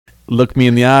Look me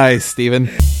in the eyes, Steven.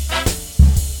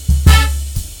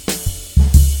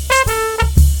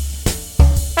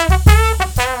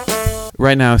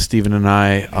 Right now, Steven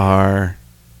and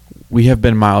we have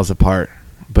been miles apart,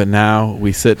 but now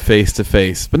we sit face to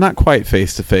face, but not quite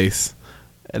face to face,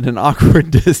 at an awkward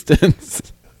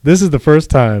distance. This is the first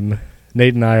time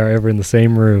Nate and I are ever in the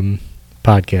same room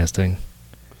podcasting.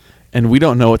 And we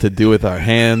don't know what to do with our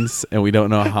hands, and we don't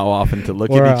know how often to look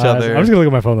at each other. I'm just going to look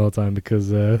at my phone all the time because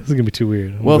this is going to be too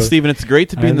weird. Well, Steven, it's great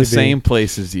to be in the same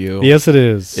place as you. Yes, it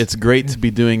is. It's great to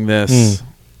be doing this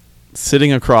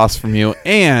sitting across from you,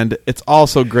 and it's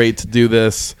also great to do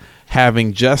this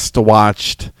having just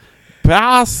watched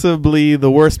possibly the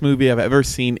worst movie I've ever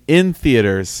seen in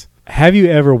theaters. Have you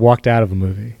ever walked out of a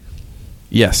movie?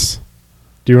 Yes.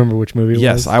 Do you remember which movie it was?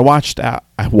 Yes, I watched out.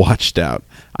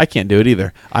 I can't do it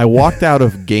either. I walked out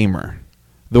of Gamer.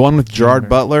 The one with Gerard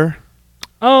Butler.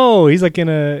 Oh, he's like in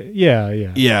a...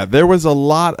 Yeah. Yeah, there was a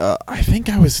lot... I think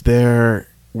I was there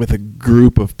with a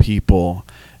group of people,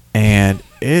 and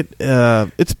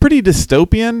it's pretty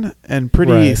dystopian and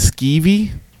pretty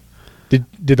skeevy. Did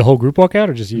the whole group walk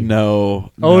out or just you?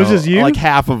 No. Oh, it was just you? Like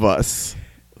half of us.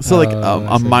 So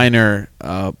a minor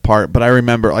part, but I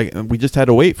remember we just had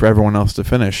to wait for everyone else to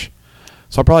finish.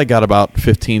 So I probably got about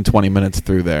 15, 20 minutes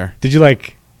through there. Did you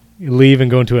leave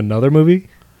and go into another movie?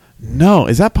 No.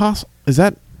 Is that possible? Is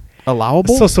that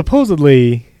allowable? So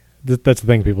supposedly that's the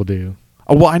thing people do.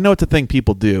 Oh, well, I know it's a thing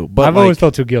people do, but I've always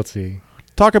felt too guilty.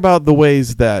 Talk about the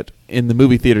ways that in the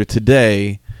movie theater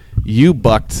today you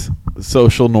bucked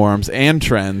social norms and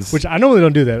trends. Which I normally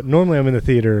don't do that. Normally I'm in the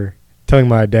theater telling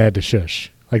my dad to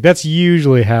shush. That's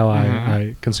usually how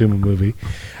I consume a movie.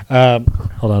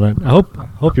 Hold on. I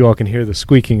hope you all can hear the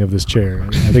squeaking of this chair. I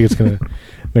think it's going to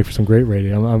make for some great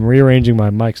radio. I'm rearranging my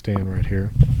mic stand right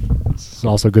here. This is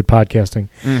also good podcasting.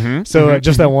 Mm-hmm. So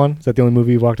just that one? Is that the only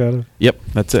movie you walked out of? Yep,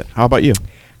 that's it. How about you?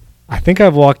 I think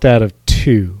I've walked out of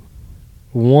two.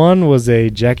 One was a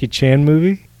Jackie Chan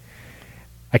movie.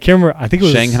 I can't remember. I think it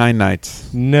was Shanghai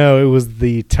Nights. No, it was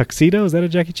The Tuxedo. Is that a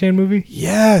Jackie Chan movie?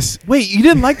 Yes. Wait, you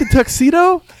didn't like The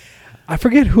Tuxedo? I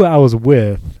forget who I was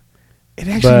with. It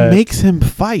actually makes him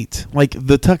fight.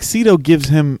 The Tuxedo gives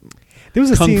him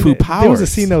kung fu powers. There was a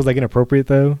scene that was inappropriate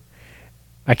though.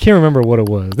 I can't remember what it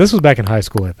was. This was back in high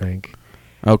school, I think.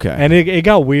 Okay. And it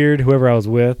got weird, whoever I was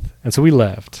with, and so we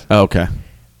left. Okay.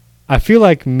 I feel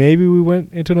like maybe we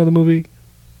went into another movie.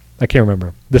 I can't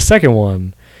remember. The second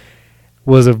one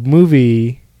was a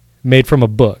movie made from a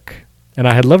book, and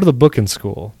I had loved the book in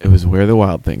school. It was Where the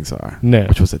Wild Things Are, no,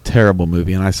 which was a terrible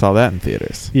movie, and I saw that in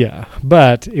theaters. Yeah,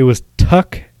 but it was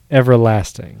Tuck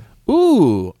Everlasting.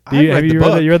 Ooh, have you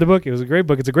read the book? It was a great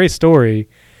book. It's a great story,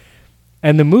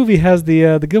 and the movie has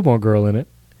the Gilmore Girl in it.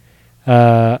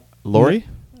 Lori?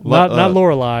 Not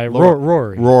Lorelai.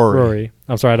 Rory.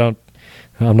 I'm sorry, I'm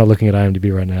not looking at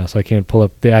IMDb right now, so I can't pull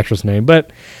up the actress name,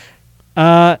 but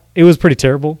it was pretty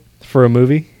terrible for a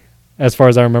movie, as far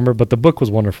as I remember, but the book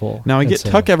was wonderful. Now, I get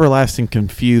Tuck Everlasting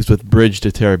confused with Bridge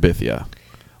to Terabithia.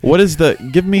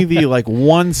 Give me the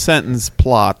one sentence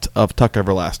plot of Tuck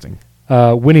Everlasting.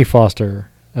 Winnie Foster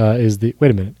is the,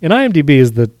 wait a minute, in IMDb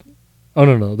is the, oh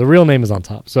no, the real name is on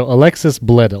top. So Alexis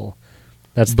Bledel.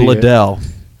 That's Bledel.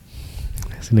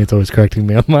 Nate's always correcting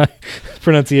me on my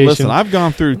pronunciation. Listen, I've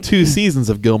gone through 2 seasons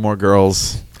of Gilmore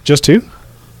Girls. Just 2?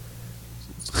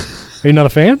 Are you not a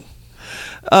fan?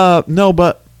 No,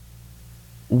 but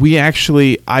we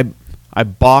actually, I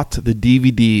bought the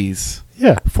DVDs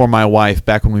for my wife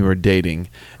back when we were dating.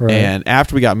 Right. And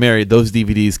after we got married, those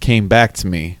DVDs came back to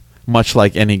me, much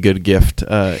like any good gift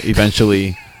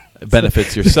eventually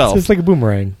benefits yourself. It's like a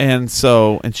boomerang. And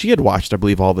she had watched, I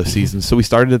believe, all the seasons. So we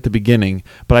started at the beginning,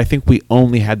 but I think we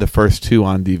only had the first 2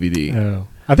 on DVD. Oh.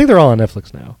 I think they're all on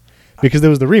Netflix now because there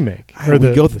was the remake. We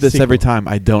go through this sequel. Every time.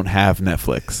 I don't have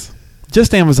Netflix.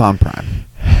 Just Amazon Prime.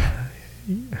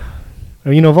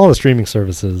 Of all the streaming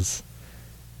services,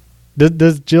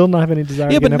 does Jill not have any desire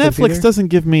to get Netflix? Yeah, but Netflix doesn't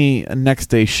give me a next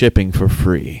day shipping for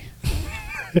free.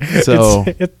 So,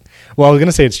 well, I was going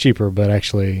to say it's cheaper, but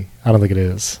actually, I don't think it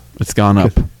is. It's gone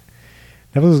up.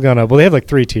 Netflix has gone up. Well, they have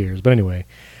 3 tiers, but anyway.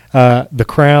 The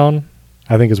Crown,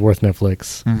 I think, is worth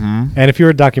Netflix. Mm-hmm. And if you're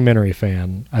a documentary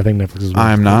fan, I think Netflix is worth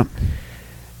I'm not.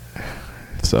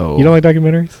 So you don't like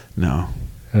documentaries? No.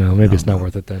 Oh, maybe it's not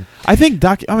worth it then. I think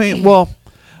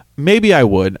maybe I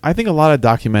would. I think a lot of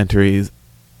documentaries.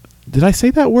 Did I say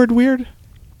that word weird?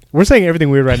 We're saying everything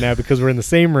weird right now because we're in the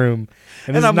same room.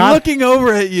 And I'm looking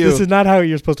over at you. This is not how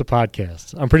you're supposed to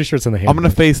podcast. I'm pretty sure it's in the handbook. I'm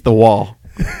going to face the wall.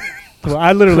 Well,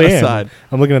 I literally am.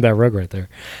 I'm looking at that rug right there.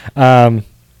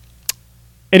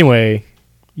 Anyway,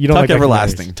 you don't Tuck like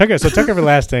Everlasting. Tuck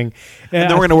Everlasting. And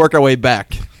then we're going to work our way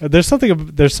back. There's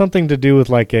something to do with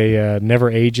like a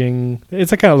never aging. It's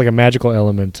kind of like a magical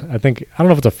element. I don't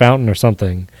know if it's a fountain or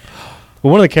something. But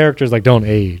one of the characters like don't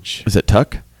age. Is it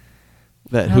Tuck?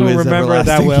 I don't remember it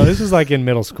that well. This was like in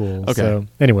middle school. Okay. So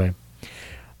anyway,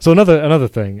 so another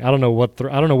thing. I don't know what.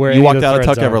 I don't know where you walked out of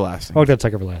Tuck Everlasting. I walked out of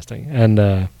Tuck Everlasting, and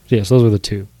so those were the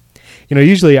two.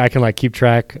 Usually I can like keep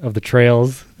track of the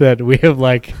trails that we have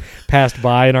like passed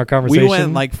by in our conversation. We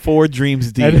went like 4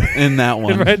 dreams deep in that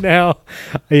one. And right now,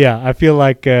 I feel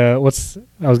like I was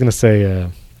going to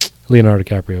say Leonardo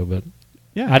DiCaprio, but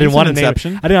yeah, I didn't want to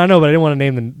Inception. name. I know, but I didn't want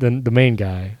to name the main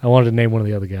guy. I wanted to name one of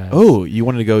the other guys. Oh, you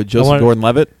wanted to go Joseph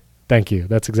Gordon-Levitt? Thank you.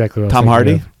 That's exactly what I was Tom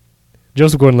thinking Hardy? of.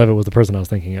 Joseph Gordon-Levitt was the person I was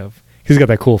thinking of. He's got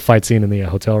that cool fight scene in the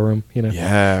hotel room.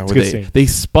 Yeah, it's a good scene. They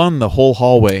spun the whole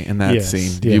hallway in that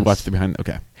scene. Did you watch the behind?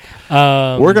 Okay.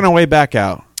 We're going to way back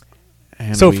out.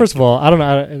 So first of all, I don't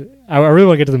know. I really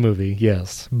want to get to the movie,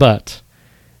 yes. But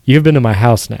you've been to my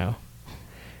house now.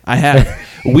 I have.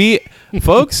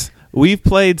 Folks, we've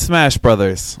played Smash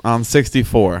Brothers on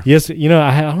 64. Yes, I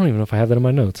don't even know if I have that in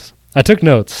my notes. I took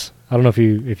notes. I don't know if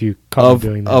you caught me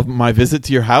doing that. Of my visit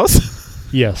to your house?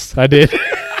 Yes, I did.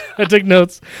 I took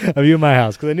notes of you in my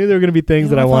house because I knew there were going to be things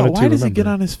that I wanted to remember. Why does he get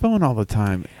on his phone all the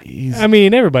time?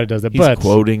 Everybody does that. He's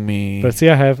quoting me. But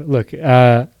see, look,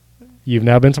 you've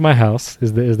now been to my house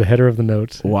is the header of the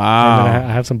note. Wow. And then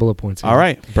I have some bullet points here. All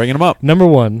right, bringing them up. Number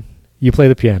 1, you play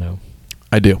the piano.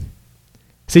 I do.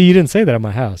 See, you didn't say that at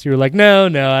my house. You were like, no,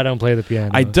 I don't play the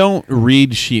piano. I don't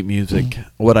read sheet music.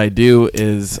 What I do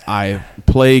is I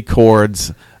play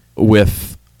chords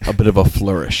with a bit of a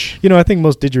flourish. I think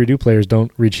most didgeridoo players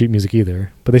don't read sheet music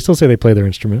either, but they still say they play their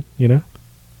instrument,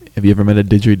 Have you ever met a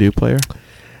didgeridoo player?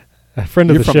 A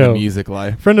friend of the show. You're from the music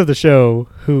life. Friend of the show,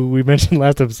 who we mentioned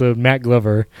last episode, Matt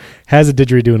Glover, has a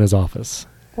didgeridoo in his office.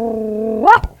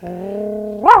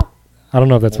 I don't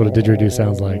know if that's what a didgeridoo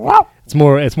sounds like. It's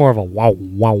more of a wow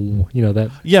wow.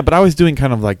 That. Yeah, but I was doing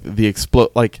kind of like the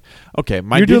explode. Like, okay,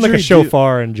 you're doing like a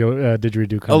shofar and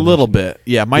didgeridoo. A little bit,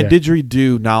 yeah. My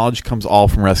didgeridoo knowledge comes all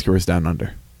from Rescuers Down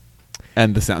Under,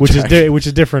 and the soundtrack, which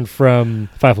is different from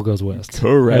Fievel Goes West.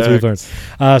 Correct. As we've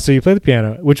learned. So you play the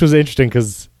piano, which was interesting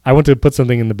because I went to put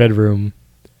something in the bedroom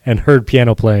and heard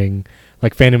piano playing,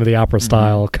 like Phantom of the Opera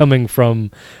style, coming from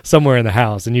somewhere in the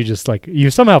house, and you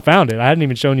somehow found it. I hadn't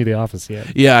even shown you the office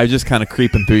yet. Yeah, I was just kind of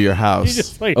creeping through your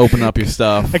house, open up your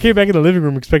stuff. I came back in the living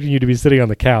room expecting you to be sitting on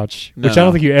the couch, which I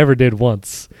don't think you ever did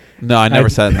once. No, I never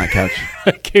sat on that couch.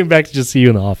 I came back to just see you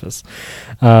in the office.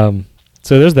 So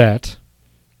there's that.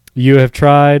 You have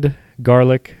tried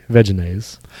garlic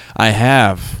vegenaise. I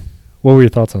have. What were your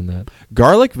thoughts on that?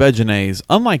 Garlic vegenaise,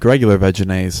 unlike regular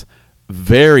vegenaise,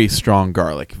 very strong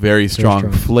garlic, very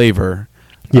strong flavor.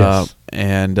 Yes.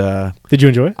 Did you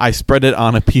enjoy it? I spread it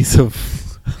on a piece of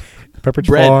Pepperidge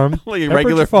bread, Farm, like a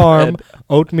regular Farm bread.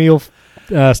 Oatmeal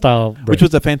style bread. Which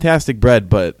was a fantastic bread,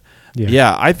 but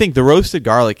yeah, I think the roasted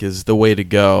garlic is the way to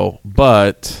go,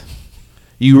 but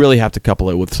you really have to couple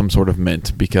it with some sort of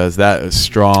mint because that is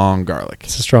strong garlic.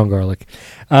 It's a strong garlic.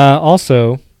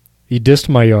 Also, you dissed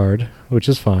my yard, which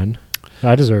is fine.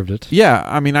 I deserved it. Yeah,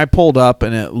 I mean, I pulled up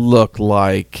and it looked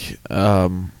like,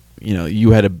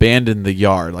 you had abandoned the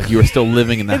yard, like you were still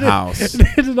living in the house.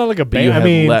 It's not like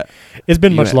abandoned. It's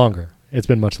been much longer. It's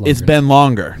been much longer. It's been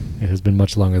longer. It has been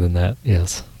much longer than that.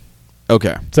 Yes.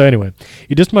 Okay. So anyway,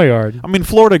 you dissed my yard. I mean,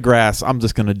 Florida grass. I'm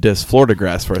just going to diss Florida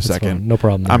grass for a second. Fine. No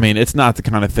problem there. I mean, it's not the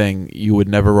kind of thing you would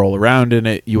never roll around in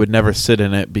it. You would never sit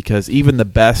in it because even the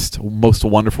best, most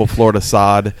wonderful Florida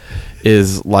sod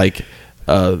is like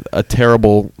a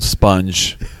terrible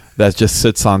sponge that just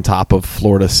sits on top of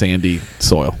Florida sandy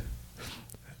soil.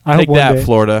 Take that,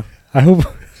 Florida. I hope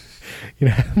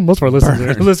most of our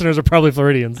listeners are probably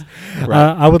Floridians. Right.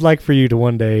 I would like for you to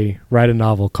one day write a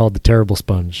novel called The Terrible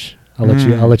Sponge. I'll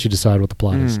let you decide what the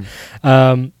plot is.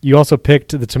 You also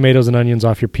picked the tomatoes and onions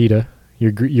off your pita,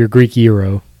 your Greek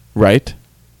gyro. Right.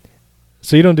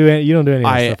 So you don't do any of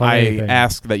that stuff. I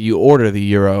ask that you order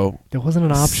the gyro. There wasn't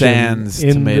an option sans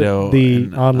in tomato the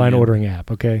and online onion. ordering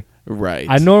app. Okay. Right.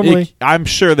 I'm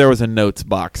sure there was a notes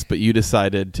box, but you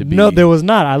decided to be. No, there was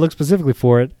not. I looked specifically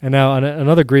for it, and now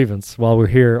another grievance while we're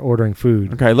here ordering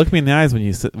food. Okay, look me in the eyes when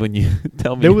you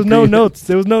tell me. There was no notes.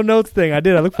 There was no notes thing. I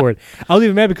looked for it. I was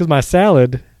even mad because my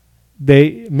salad,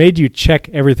 they made you check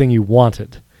everything you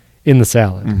wanted in the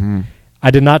salad. Mm-hmm.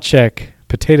 I did not check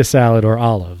potato salad or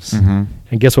olives. Mm-hmm.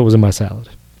 And guess what was in my salad?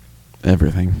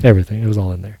 Everything. It was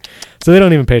all in there. So they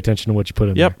don't even pay attention to what you put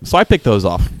in there. Yep. So I picked those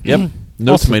off. Yep.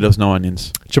 No also, tomatoes, no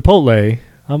onions. Chipotle,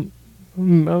 I'm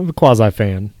a quasi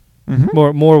fan.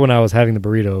 Mm-hmm. More when I was having the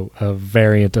burrito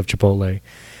variant of Chipotle.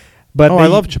 But I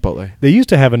love Chipotle. They used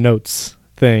to have a notes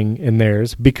thing in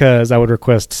theirs because I would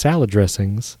request salad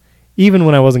dressings, even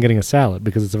when I wasn't getting a salad,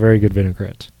 because it's a very good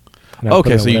vinaigrette.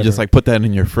 Okay, so you just like put that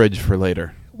in your fridge for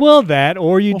later. Well, that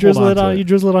or you drizzle it on. You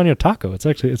drizzle it on your taco.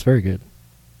 It's very good.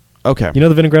 Okay. You know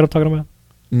the vinaigrette I'm talking about?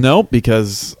 No,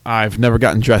 because I've never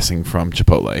gotten dressing from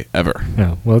Chipotle ever.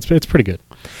 No, well, it's pretty good.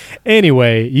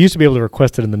 Anyway, you used to be able to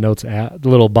request it in the notes app, the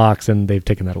little box, and they've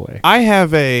taken that away. I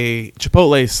have a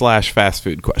Chipotle/fast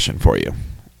food question for you.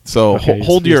 So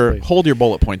hold your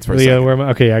bullet points for a second.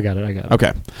 Okay, I got it.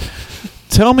 Okay.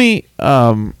 Tell me,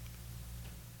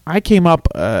 I came up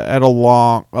at a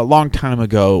long time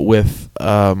ago with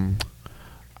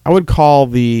I would call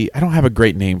I don't have a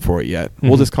great name for it yet.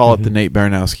 We'll just call it the Nate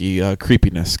Baranowski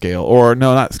creepiness scale, or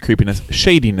no, not creepiness,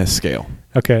 shadiness scale.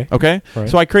 Okay. Right.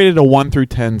 So I created a 1 through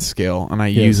 10 scale, and I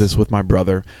use this with my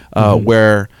brother,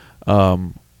 where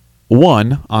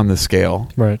 1 on the scale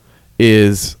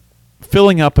is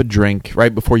filling up a drink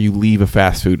right before you leave a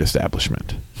fast food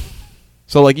establishment.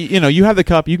 So, like, you have the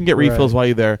cup, you can get refills while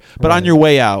you're there, but on your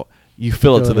way out, you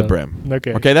fill it to the brim.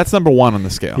 Okay, that's number 1 on the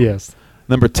scale. Yes.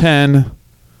 Number 10,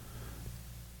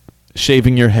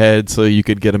 shaving your head so you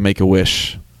could get a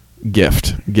Make-A-Wish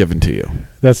gift given to you.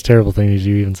 That's a terrible thing as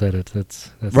you even said it.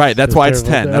 That's right, that's why it's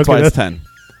 10. That's why it's 10.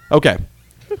 Okay.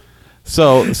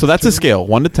 So that's a scale,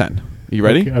 1 to 10. You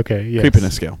ready? Okay, yes.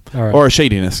 Creepiness scale. All right. Or a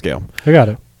shadiness scale. I got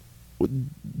it.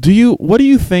 What do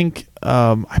you think,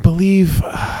 I believe,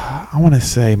 I want to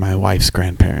say my wife's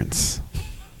grandparents,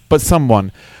 but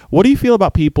someone, what do you feel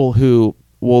about people who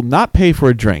will not pay for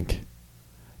a drink,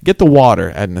 get the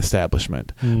water at an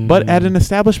establishment, but at an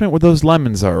establishment where those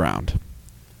lemons are around?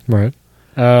 Right.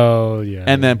 Oh, yeah.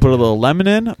 And then put a little lemon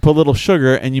in, put a little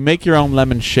sugar, and you make your own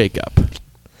lemon shake-up.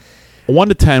 1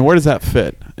 to 10, where does that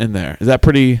fit in there? Is that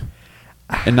pretty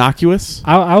innocuous?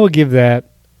 I would give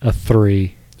that a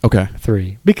 3. Okay.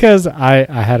 3. Because I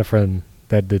had a friend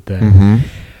that did that.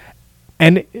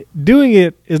 And doing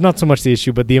it is not so much the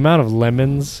issue, but the amount of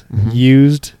lemons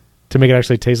used to make it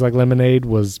actually taste like lemonade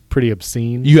was pretty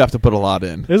obscene. You have to put a lot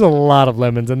in. There's a lot of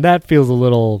lemons, and that feels a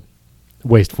little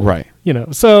wasteful. Right.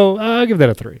 So I'll give that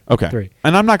a 3. Okay. 3.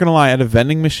 And I'm not going to lie, at a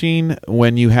vending machine,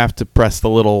 when you have to press the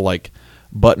little, like,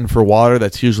 button for water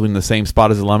that's usually in the same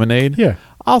spot as a lemonade,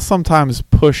 I'll sometimes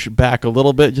push back a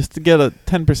little bit just to get a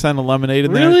 10% of lemonade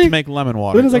in there to make lemon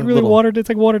water. But it's like really watered. It's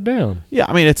like watered down. Yeah,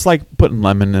 I mean, it's like putting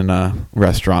lemon in a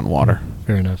restaurant water.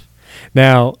 Fair enough.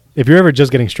 Now, if you're ever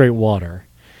just getting straight water,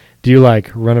 do you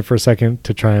like run it for a second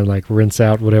to try and like rinse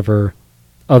out whatever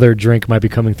other drink might be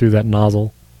coming through that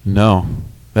nozzle? No,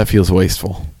 that feels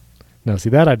wasteful. No,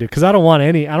 see that I do because I don't want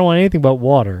anything but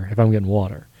water if I'm getting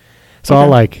water. So I'll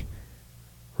like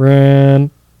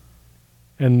run.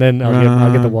 And then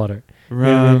I'll get the water.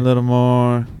 Run a little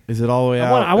more. Is it all the way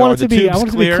out? I want it to be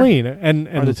clean. And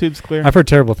are the tubes clear? I've heard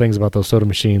terrible things about those soda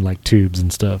machine like tubes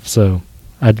and stuff. So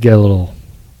I'd get a little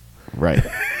a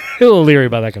little leery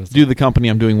about that kind of stuff. Due to the company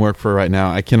I'm doing work for right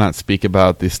now, I cannot speak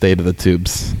about the state of the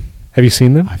tubes. Have you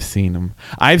seen them? I've seen them.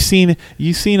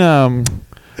 You've seen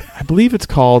I believe it's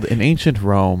called in ancient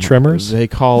Rome. Tremors? They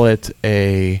call it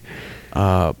a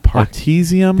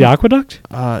Partesium. The aqueduct?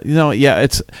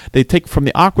 They take from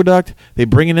the aqueduct, they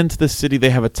bring it into the city,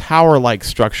 they have a tower-like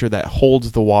structure that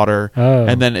holds the water,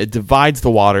 and then it divides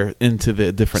the water into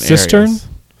the different cistern? areas.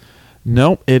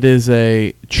 Nope, it is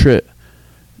a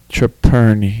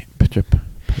triperni.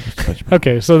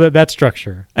 Okay, so that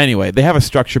structure. Anyway, they have a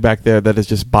structure back there that is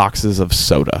just boxes of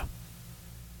soda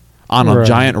on a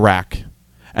giant rack,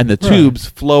 and the tubes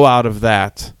flow out of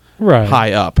that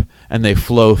high up, and they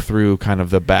flow through kind of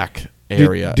the back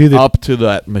area up to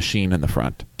that machine in the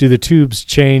front. Do the tubes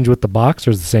change with the box,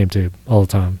 or is it the same tube all the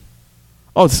time?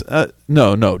 Oh, it's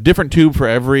no, different tube for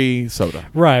every soda.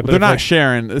 Right, but they're not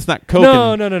sharing. It's not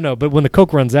Coke. No. But when the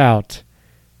Coke runs out,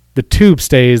 the tube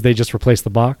stays. They just replace the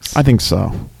box. I think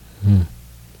so.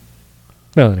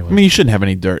 Well, anyway, I mean, you shouldn't have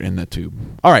any dirt in the tube.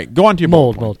 All right, go on to your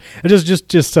mold.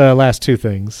 Just last 2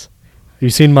 things. Have you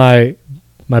seen my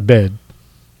bed?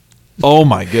 Oh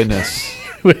my goodness!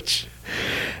 Which,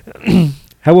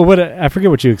 I forget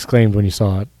what you exclaimed when you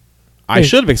saw it. I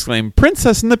should have exclaimed,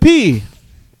 "Princess in the Pea."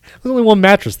 There's only one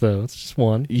mattress, though. It's just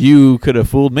one. You could have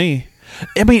fooled me.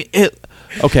 I mean,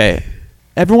 okay,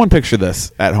 everyone picture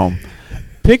this at home.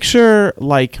 Picture,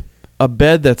 like, a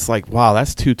bed that's like, wow,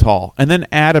 that's too tall. And then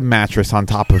add a mattress on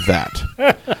top of that.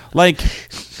 Like,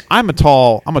 I'm a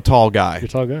tall guy. You're a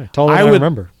tall guy. Taller than I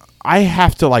remember. I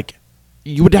have to, like,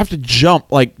 you would have to jump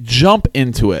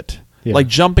into it. Yeah. Like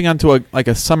jumping onto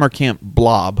a summer camp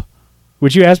blob.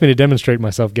 Which you asked me to demonstrate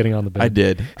myself getting on the bed. I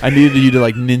did. I needed you to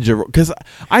like ninja because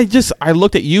I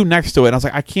looked at you next to it and I was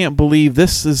like, I can't believe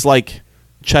this is like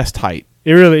chest height.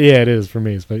 It really, it is for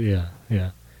me. But yeah.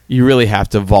 You really have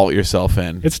to vault yourself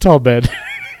in. It's a tall bed.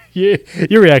 Yeah,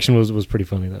 your reaction was pretty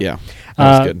funny though. Yeah,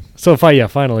 that was good. So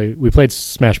finally we played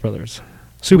Smash Brothers,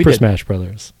 Super Smash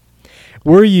Brothers.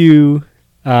 Were you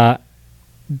the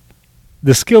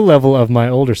skill level of my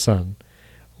older son?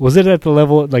 Was it at the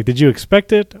level, like, did you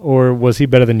expect it, or was he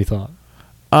better than you thought?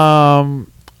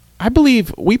 I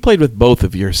believe we played with both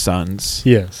of your sons.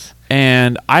 Yes.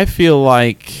 And I feel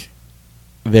like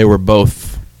they were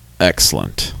both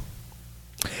excellent.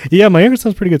 Yeah, my younger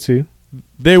son's pretty good too.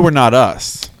 They were not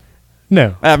us.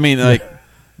 No. I mean, like,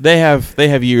 they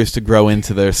have years to grow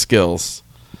into their skills.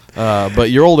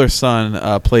 But your older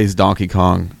son plays Donkey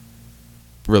Kong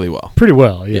really well. Pretty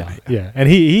well, yeah. And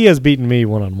he has beaten me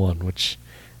one-on-one, which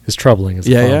is troubling as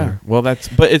a father. Yeah. Well,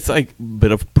 but it's like a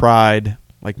bit of pride,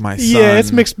 like my son. Yeah,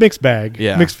 it's mixed bag,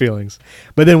 mixed feelings.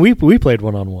 But then we played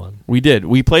one-on-one. We did.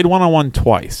 We played one-on-one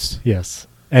twice. Yes,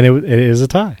 and it is a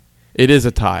tie. It is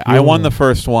a tie. I won the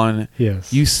first one.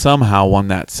 Yes. You somehow won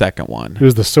that second one. It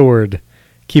was the sword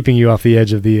keeping you off the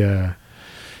edge of the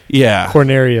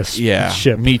Cornerius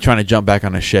ship. Me trying to jump back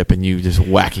on a ship and you just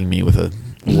whacking me with a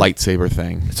lightsaber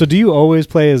thing. So do you always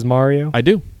play as Mario? I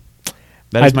do.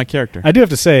 That is my character. I do have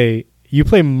to say, you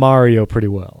play Mario pretty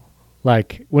well.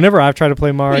 Like, whenever I've tried to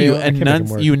play Mario,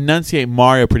 you enunciate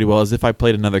Mario pretty well as if I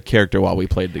played another character while we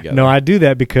played together. No, I do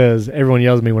that because everyone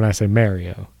yells at me when I say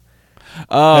Mario.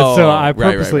 Oh, and so I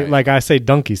purposely, right. like, I say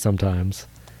donkey sometimes.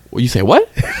 Well, you say what?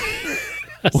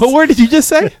 What word did you just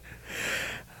say?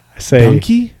 I say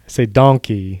donkey? I say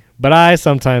donkey. But I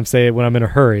sometimes say it when I'm in a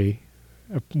hurry.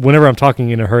 Whenever I'm talking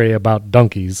in a hurry about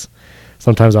donkeys,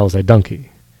 sometimes I will say donkey.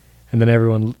 And then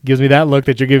everyone gives me that look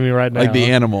that you're giving me right now. Like the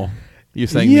animal. You're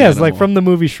saying yes, like from the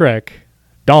movie Shrek.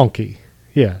 Donkey.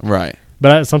 Yeah. Right.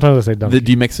 But sometimes I say donkey.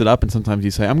 Do you mix it up and sometimes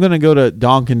you say, I'm going to go to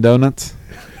Donkin' Donuts?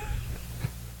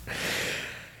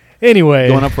 Anyway.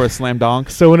 Going up for a slam donk?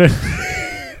 So when I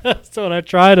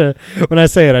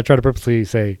say it, I try to purposely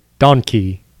say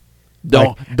donkey.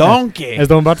 Donkey. As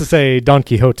though I'm about to say Don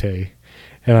Quixote.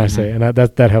 And I say, and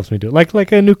that helps me do it.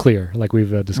 Like a nuclear, like we've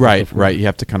discussed before. Right. You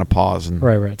have to kind of pause. And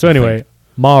right. So anyway,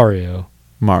 Mario.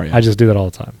 I just do that all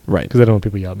the time. Right. Because I don't want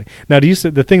people yell at me. Now, do you say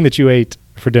the thing that you ate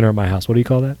for dinner at my house, what do you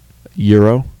call that?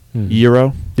 Gyro.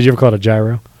 Gyro. Did you ever call it a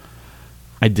gyro?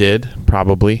 I did,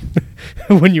 probably.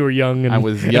 When you were young and I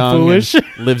was young and foolish. And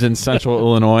lived in central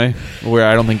Illinois, where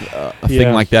I don't think a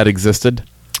thing like that existed.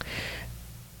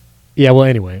 Yeah, well,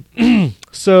 anyway.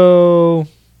 So,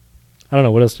 I don't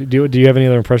know. What else? Do you have any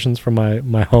other impressions from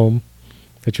my home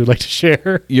that you would like to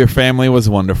share? Your family was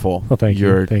wonderful. Oh, thank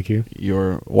you. Thank you.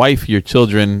 Your wife, your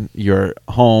children, your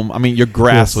home. I mean, your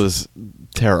grass was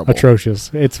terrible. Atrocious.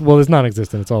 It's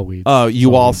non-existent. It's all weeds.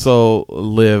 You also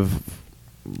live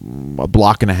a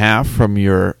block and a half from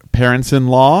your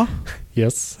parents-in-law.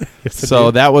 Yes.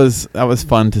 So that was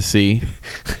fun to see.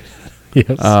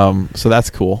 Yes. So that's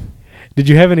cool. Did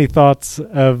you have any thoughts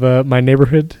of my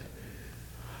neighborhood?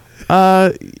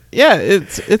 Yeah,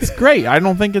 it's great. I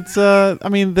don't think it's I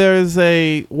mean, there's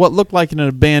what looked like an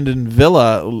abandoned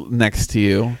villa next to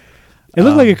you. It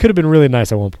looked like it could have been really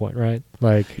nice at one point, right?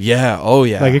 Like oh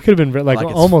yeah. Like it could have been like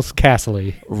almost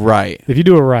castle-y. Right. If you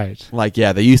do it right. Like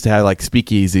they used to have like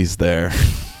speakeasies there.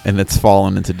 And it's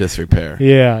fallen into disrepair.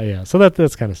 Yeah. So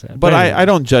that's kind of sad. But anyway. I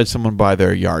don't judge someone by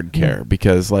their yard care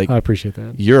because, like, I appreciate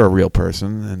that. You're a real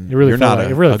person, and it really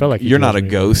felt like you're not a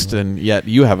ghost, and yet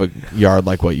you have a yard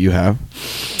like what you have,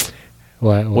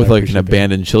 with like an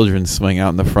abandoned children's swing out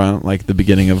in the front, like the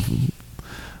beginning of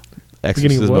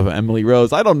Exorcism of Emily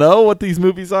Rose. I don't know what these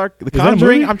movies are. The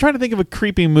Conjuring. I'm trying to think of a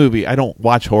creepy movie. I don't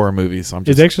watch horror movies. So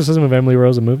Is Exorcism of Emily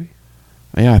Rose a movie?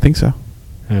 Yeah, I think so.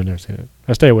 I've never seen it.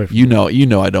 I stay away from it. You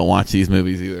know I don't watch these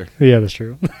movies either. Yeah, that's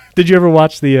true. Did you ever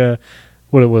watch the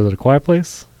what was it, A Quiet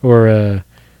Place? Or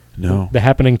no. The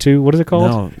Happening 2? What is it called?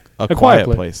 No, A Quiet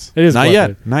Place. It is not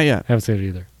yet. I haven't seen it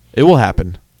either. It will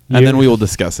happen. And then we will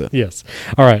discuss it. Yes.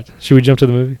 All right. Should we jump to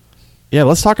the movie? Yeah,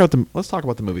 let's talk about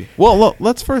the movie. Well,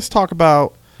 let's first talk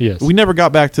about we never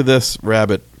got back to this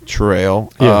rabbit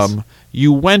trail. Yes.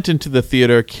 You went into the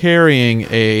theater carrying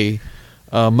a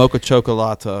mocha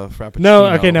chocolata frappuccino. No,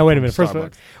 okay, now wait a minute. First of all,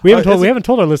 we haven't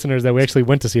told our listeners that we actually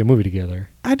went to see a movie together.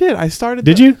 I did. I started.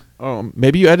 Did you? Oh,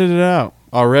 maybe you edited it out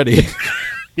already.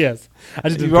 Yes, I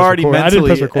just you already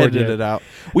mentally edited it out.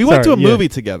 We went to a movie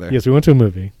together. Yes, we went to a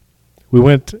movie. We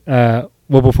went. Well,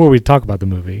 before we talk about the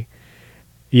movie,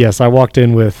 yes, I walked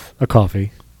in with a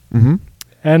coffee,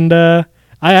 and I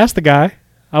asked the guy.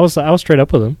 I was straight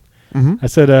up with him. I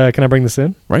said, "Can I bring this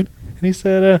in?" Right. And he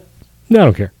said, no, I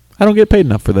don't care. I don't get paid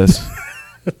enough for this.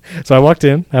 So I walked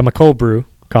in, I had my cold brew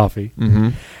coffee. Mm-hmm.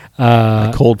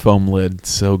 A cold foam lid,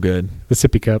 so good. The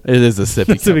sippy cup. It is a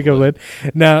sippy cup lid.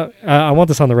 Now, I want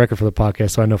this on the record for the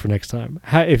podcast so I know for next time.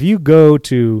 If you go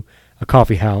to a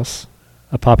coffee house,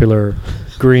 a popular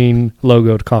green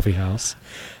logoed coffee house,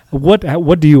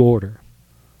 what do you order?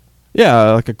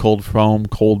 Yeah, like a cold foam,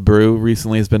 cold brew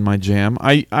recently has been my jam.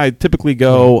 I typically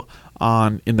go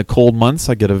in the cold months,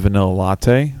 I get a vanilla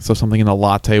latte, so something in the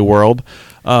latte world.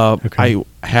 I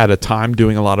had a time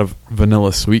doing a lot of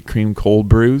vanilla sweet cream cold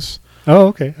brews. Oh,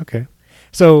 okay.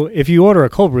 So if you order a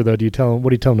cold brew, though, what do you tell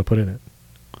them to put in it?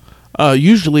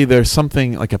 Usually there's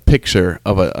something like a picture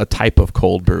of a type of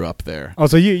cold brew up there. Oh,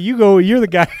 so you're the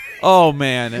guy. Oh,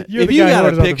 man. If you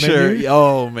got a picture,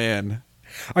 oh, man.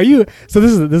 Are you, so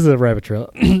this is a rabbit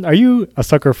trail. Are you a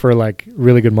sucker for like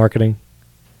really good marketing?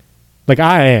 Like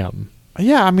I am.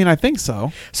 Yeah, I mean, I think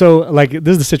so. So like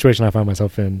this is the situation I find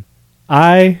myself in.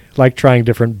 I like trying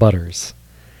different butters.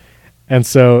 And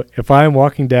so if I'm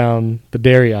walking down the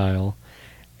dairy aisle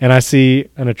and I see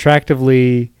an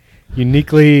attractively,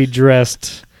 uniquely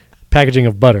dressed packaging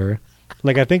of butter,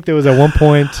 like I think there was at one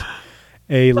point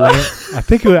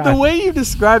the way you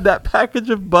described that package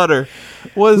of butter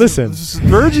was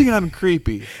verging on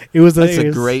creepy. It was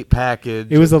a great package.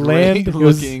 It was a land. It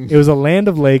was a Land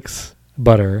of Lakes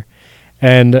butter,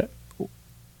 and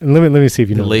let me see if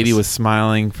you know. The lady was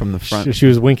smiling from the front. She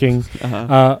was winking.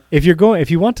 Uh-huh. If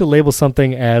you want to label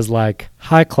something as like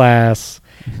high class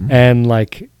and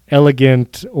like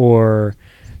elegant or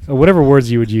whatever words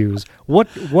you would use,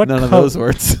 what none of those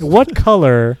words. What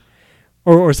color?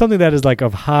 Or something that is like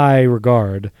of high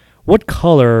regard, what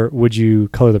color would you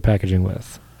color the packaging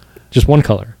with? Just one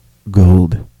color.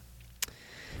 Gold.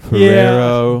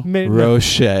 Ferrero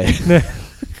Rocher.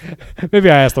 Maybe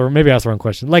I asked the wrong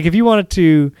question. Like if you wanted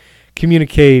to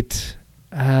communicate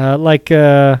black.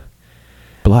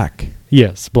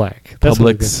 Yes, black. That's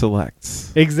Public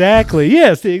Selects. Exactly.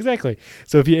 Yes, exactly.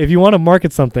 So if you want to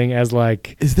market something as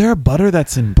like, is there a butter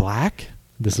that's in black?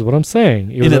 This is what I'm saying.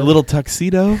 In a little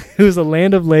tuxedo? It was a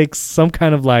Land of Lakes, some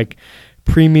kind of like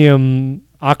premium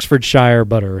Oxfordshire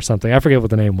butter or something. I forget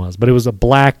what the name was, but it was a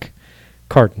black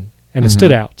carton, and it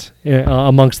stood out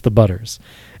amongst the butters.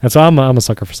 And so I'm a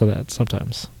sucker for that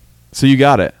sometimes. So you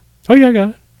got it? Oh, yeah, I got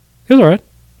it. It was all right.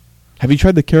 Have you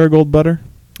tried the Kerrygold butter,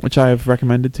 which I have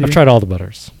recommended to you? I've tried all the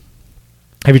butters.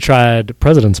 Have you tried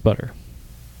President's butter?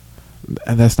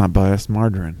 And that's not butter, that's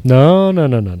margarine. No.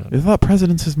 I thought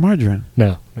President's is margarine.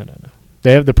 No.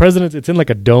 They have the President's. It's in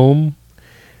like a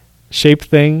dome-shaped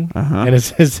thing, and it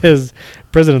says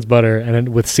President's butter, and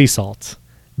with sea salt,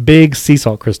 big sea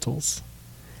salt crystals.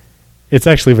 It's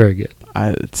actually very good.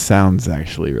 It sounds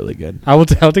actually really good. I'll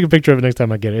take a picture of it next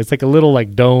time I get it. It's like a little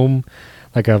like dome,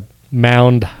 like a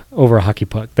mound over a hockey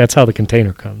puck. That's how the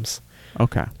container comes.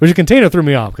 Okay. Which the container threw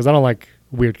me off because I don't like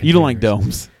weird containers. You don't like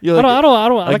domes. I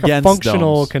don't like a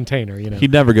functional container. You know. He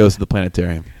never goes to the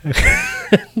planetarium.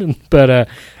 But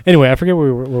anyway, I forget what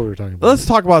we were talking about. Let's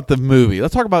talk about the movie.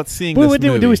 Let's talk about seeing this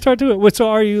movie. Do we start to it? So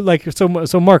are you like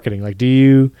so marketing? Like, do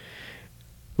you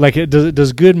like it?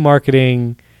 Does good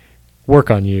marketing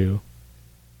work on you?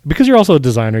 Because you're also a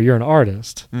designer, you're an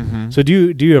artist. Mm-hmm. So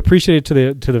do you appreciate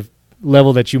it to the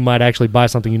level that you might actually buy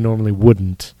something you normally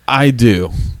wouldn't? I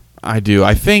do. I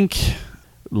think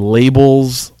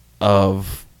labels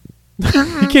of you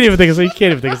can't even think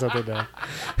of something now.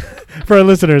 For our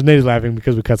listeners, Nate's laughing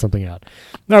because we cut something out.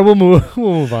 All right, we'll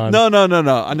move on. No.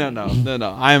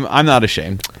 I'm not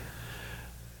ashamed.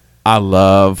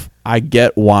 I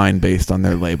get wine based on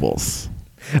their labels.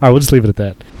 All right, we'll just leave it at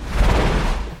that.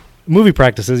 Movie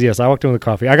practices, yes. I walked in with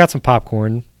coffee. I got some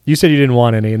popcorn. You said you didn't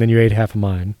want any, and then you ate half of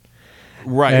mine.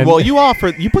 Right. And well, you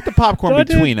put the popcorn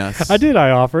between us. I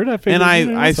offered.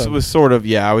 I was sort of,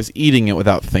 I was eating it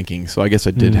without thinking, so I guess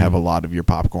I did have a lot of your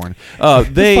popcorn.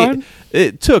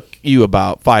 It took you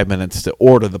about 5 minutes to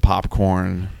order the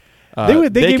popcorn.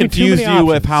 They confused you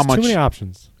with how much. Too many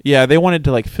options. Yeah, they wanted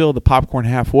to like fill the popcorn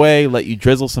halfway, let you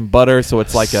drizzle some butter, so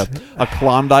it's like a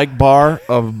Klondike bar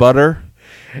of butter.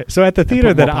 So at the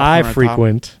theater that I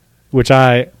frequent, which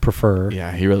I prefer.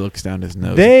 Yeah, he really looks down his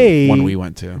nose at the one we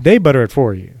went to. They butter it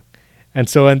for you. And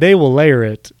they will layer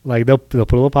it. Like they'll put a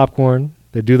little popcorn,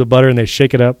 they do the butter and they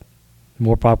shake it up.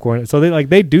 More popcorn. So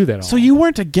they do that all. So you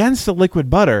weren't against the liquid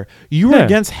butter. You were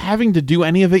against having to do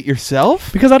any of it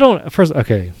yourself? Because I don't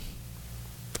okay.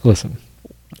 Listen.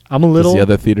 I'm a little. Does the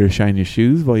other theater shine your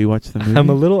shoes while you watch the movie? I'm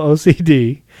a little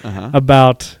OCD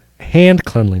about hand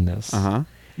cleanliness.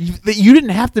 You didn't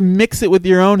have to mix it with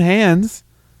your own hands.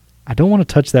 I don't want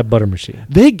to touch that butter machine.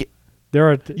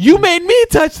 You made me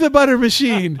touch the butter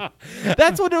machine.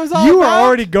 That's what it was all about. You were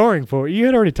already going for it. You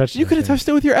had already touched it. You could have touched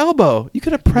it with your elbow. You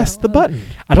could have pressed the button.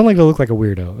 I don't like to look like a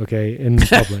weirdo, okay, in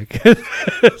public.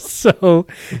 So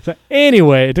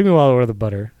anyway, it took me a while to order the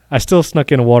butter. I still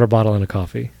snuck in a water bottle and a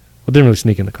coffee. Well, didn't really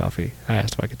sneak in the coffee. I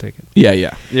asked if I could take it.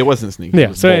 Yeah. It wasn't sneaking.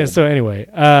 Yeah. So anyway,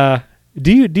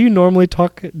 do you normally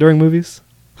talk during movies?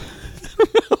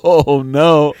 Oh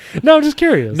no. No, I'm just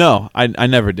curious. No, I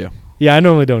never do. Yeah, I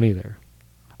normally don't either.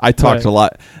 I talked a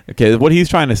lot. Okay, what he's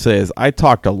trying to say is I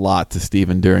talked a lot to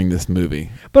Steven during this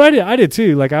movie. But I did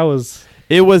too. Like I was.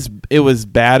 It was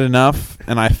bad enough,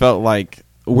 and I felt like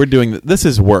we're doing this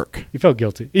is work. You felt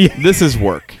guilty. Yeah. This is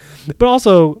work. But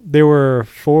also, there were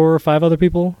 4 or 5 other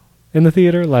people in the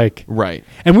theater, like right,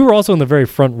 and we were also in the very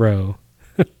front row.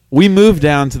 We moved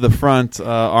down to the front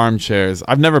armchairs.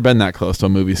 I've never been that close to a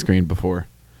movie screen before.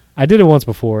 I did it once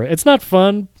before. It's not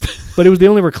fun, but it was the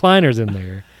only recliners in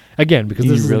there. Again, because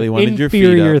this really is wanted an your feet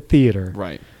inferior up. theater.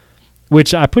 Right.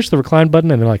 Which I pushed the recline button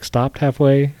and then like stopped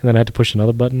halfway, and then I had to push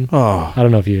another button. Oh. I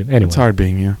don't know if you... Anyway. It's hard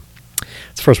being you.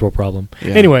 It's a first world problem.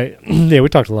 Yeah. Anyway, yeah, we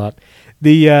talked a lot.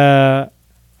 I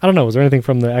don't know, was there anything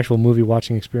from the actual movie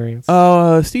watching experience?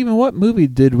 Steven, what movie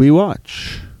did we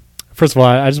watch? First of all,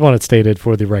 I just want it stated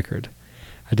for the record.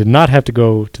 I did not have to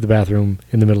go to the bathroom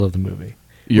in the middle of the movie.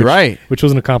 You're right. Which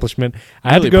was an accomplishment.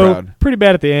 I had to go pretty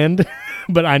bad at the end,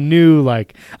 but I knew,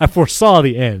 like, I foresaw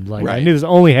the end. Like, I knew this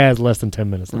only has less than 10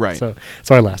 minutes left. Right.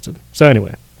 So I lasted. So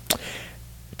anyway,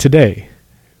 today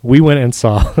we went and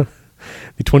saw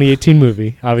the 2018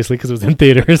 movie, obviously because it was in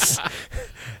theaters,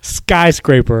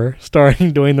 Skyscraper,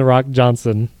 starring Dwayne "The Rock"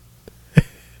 Johnson.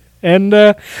 And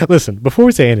listen, before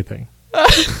we say anything, I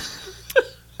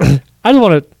just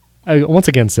want to, once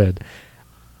again said,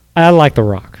 I like The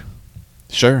Rock.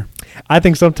 Sure. I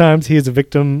think sometimes he is a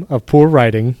victim of poor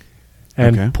writing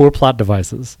and poor plot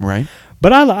devices. Right.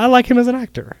 But I like him as an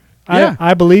actor. Yeah.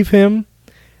 I believe him.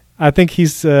 I think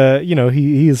he's,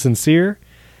 he is sincere.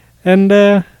 And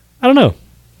I don't know.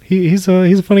 He's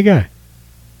a funny guy.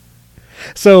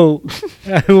 So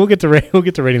we'll get to rating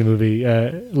the movie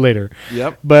later.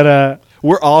 Yep. But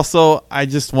we're also, I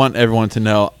just want everyone to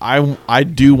know, I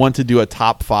do want to do a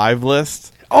top 5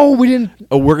 list. Oh, we didn't.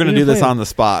 Oh, we're going to do this on the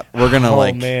spot. We're going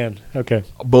to man. Okay.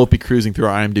 both be cruising through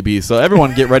our IMDb. So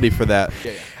everyone get ready for that.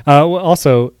 Well,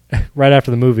 also, right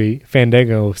after the movie,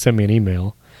 Fandango sent me an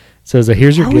email. It says,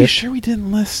 here's your gift. Are we sure we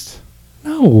didn't list?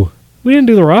 No. We didn't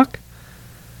do The Rock.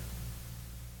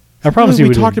 I promise you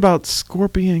we talked about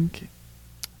Scorpion.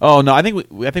 Oh no, I think we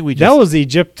just, that was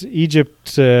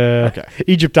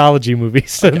Egyptology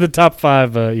movies. Okay. The top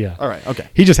 5. Yeah. All right. Okay.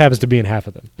 He just happens to be in half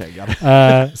of them. Okay, got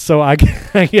it. So I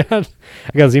got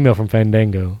this email from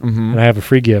Fandango, and I have a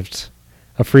free gift,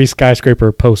 a free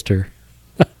Skyscraper poster.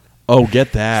 Oh,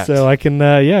 get that! So I can,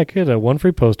 I could one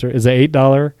free poster. Is it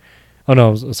 $8? Oh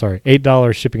no, sorry,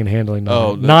 $8 shipping and handling.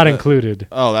 Not included.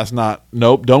 Oh, that's not.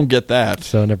 Nope, don't get that.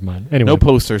 So never mind. Anyway, no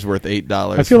poster's worth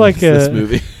 $8. I feel like this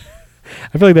movie.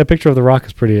 I feel like that picture of The Rock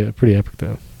is pretty epic,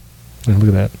 though.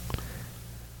 Look at that.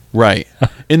 Right.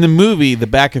 In the movie, the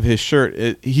back of his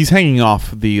shirt, he's hanging off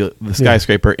the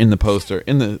skyscraper in the poster.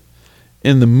 In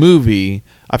the movie,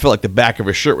 I feel like the back of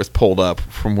his shirt was pulled up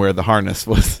from where the harness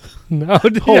was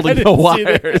holding the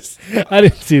wires. I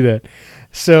didn't see that.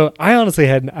 So I honestly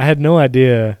had no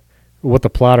idea what the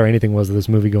plot or anything was of this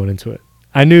movie going into it.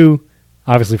 I knew,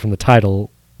 obviously, from the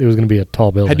title, it was going to be a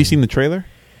tall building. Had you seen the trailer?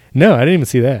 No, I didn't even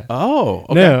see that. Oh,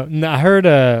 okay. No, I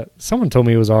heard someone told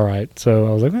me it was all right, so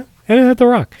I was like, and it had The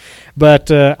Rock. But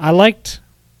I liked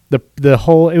the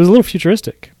whole. It was a little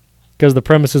futuristic because the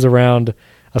premise is around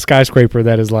a skyscraper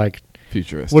that is like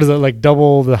futuristic. What is it, like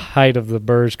double the height of the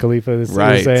Burj Khalifa? This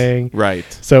right. Saying Right.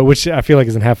 So, which I feel like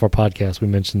is in half our podcast. We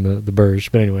mentioned the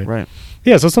Burj, but anyway, right.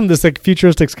 Yeah. So some of this like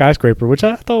futuristic skyscraper, which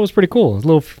I thought was pretty cool. It's a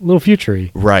little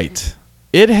futury. Right.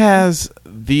 It has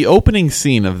the opening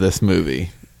scene of this movie.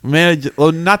 Man,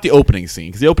 well, not the opening scene,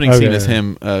 because the opening scene is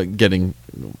him getting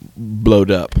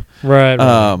blowed up. Right.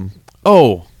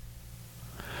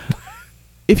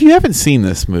 If you haven't seen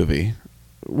this movie,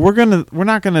 we're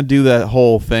not gonna do that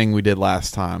whole thing we did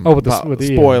last time. Oh, with the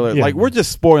spoiler. Yeah. Like, we're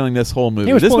just spoiling this whole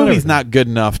movie. Yeah, this movie's everything. not good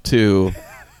enough to.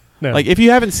 No. Like, if you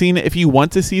haven't seen it, if you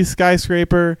want to see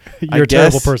Skyscraper, you're a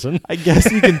terrible person. I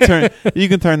guess you can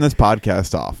turn this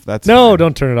podcast off. That's no, fine.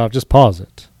 Don't turn it off. Just pause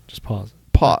it. Just pause.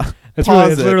 It's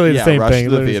literally the same rush thing.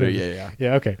 To the theater. Yeah.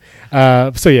 Yeah. Okay.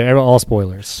 So yeah, all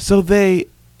spoilers. So they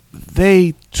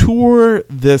tour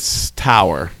this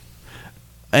tower,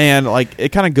 and like it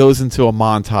kind of goes into a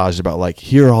montage about like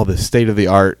here are all the state of the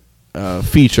art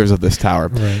features of this tower,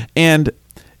 right. And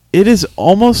it is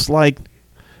almost like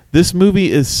this movie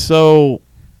is so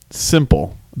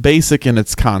simple, basic in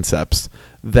its concepts,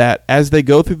 that as they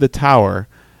go through the tower,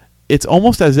 it's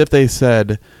almost as if they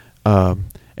said,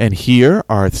 and here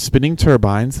are spinning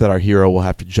turbines that our hero will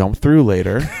have to jump through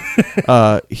later.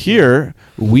 Here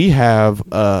we have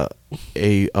a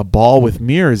ball with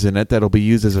mirrors in it that'll be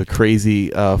used as a crazy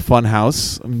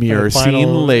funhouse mirror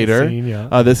scene later. Scene,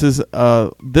 yeah.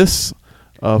 This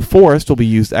forest will be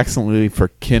used excellently for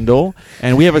Kindle,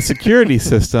 and we have a security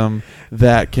system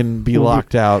that can be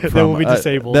locked out from, that will be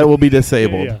disabled. That will be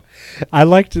disabled. Yeah. I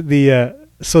liked the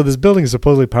so this building is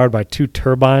supposedly powered by 2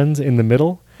 turbines in the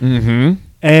middle,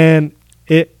 and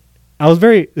I was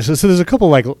very so there's a couple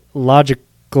like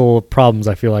logical problems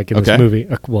I feel like in this movie.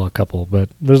 Well, a couple, but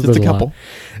there's a couple.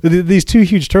 These 2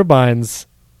 huge turbines.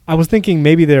 I was thinking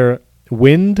maybe they're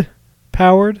wind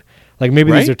powered, like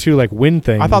maybe these are 2 like wind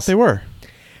things. I thought they were.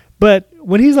 But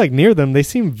when he's like near them, they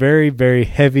seem very, very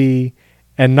heavy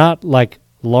and not like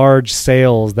large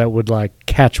sails that would like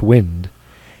catch wind.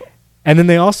 And then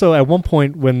they also, at one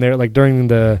point when they're like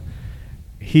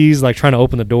he's like trying to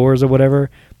open the doors or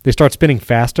whatever, they start spinning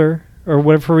faster or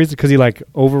whatever for reason because he like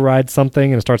overrides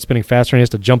something and it starts spinning faster and he has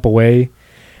to jump away.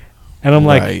 And I'm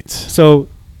like, so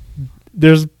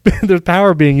there's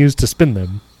power being used to spin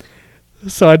them.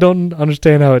 So I don't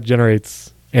understand how it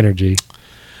generates energy.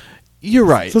 You're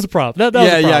right. So it's a problem. That was a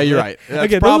problem. Yeah, you're right.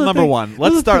 That's problem number 1.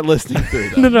 Let's start listening through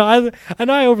them. No, I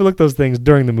know I overlooked those things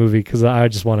during the movie because I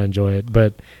just want to enjoy it.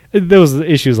 But there was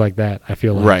issues like that, I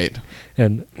feel like. Right.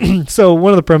 And so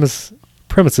one of the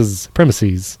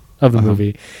premises of the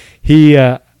movie, he,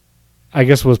 I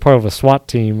guess, was part of a SWAT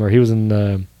team, or he was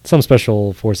in some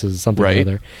special forces, something or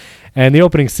other. And the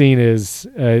opening scene is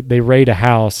they raid a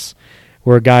house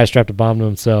where a guy strapped a bomb to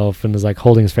himself and is like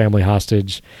holding his family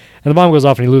hostage. And the bomb goes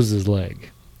off and he loses his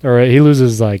leg. Or he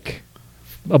loses like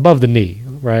above the knee,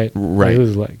 right? Right. He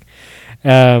loses his leg.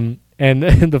 And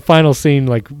the final scene,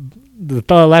 like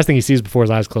the last thing he sees before his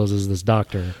eyes close is this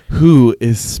doctor. Who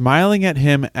is smiling at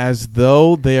him as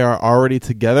though they are already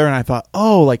together. And I thought,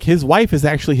 oh, like his wife is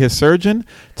actually his surgeon.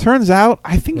 Turns out,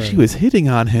 I think she was hitting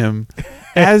on him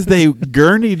as they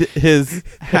gurneyed his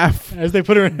as they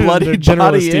put her in bloody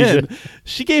body in.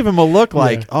 She gave him a look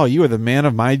like, oh, you are the man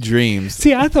of my dreams.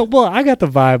 See, I thought, well, I got the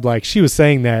vibe like she was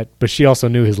saying that, but she also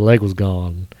knew his leg was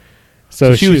gone.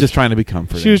 So she was just trying to be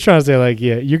comforting. She was trying to say like,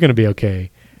 yeah, you're going to be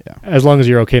okay. Yeah. As long as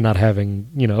you're okay not having,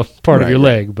 part of your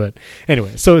leg. But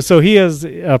anyway, so he has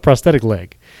a prosthetic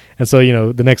leg. And so,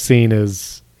 the next scene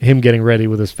is him getting ready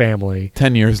with his family.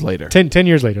 10 years later. 10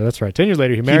 years later, that's right. 10 years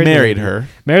later, he married her.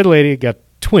 Married the lady, got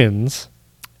twins.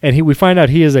 And we find out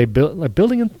he is a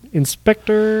building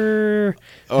inspector.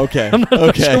 Okay. I'm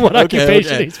not sure what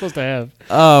occupation he's supposed to have.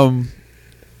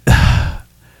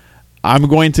 We're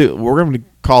going to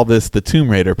call this the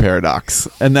Tomb Raider paradox.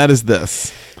 And that is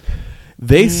this.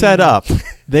 They set up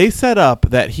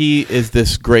that he is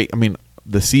this great,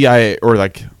 the CIA, or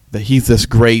like that he's this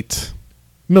great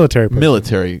military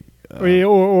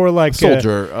or like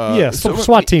soldier,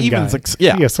 SWAT team guy. Like,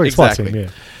 exactly. SWAT team, yeah.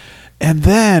 And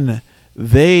then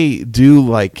they do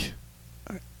like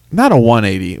not a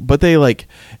 180, but they like,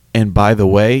 and by the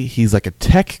way, he's like a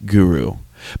tech guru,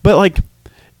 but like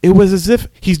it was as if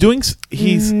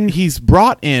he's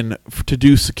brought in to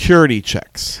do security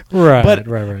checks. Right, but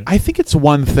right. I think it's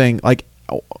one thing, like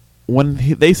when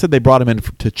they said they brought him in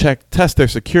to test their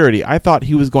security, I thought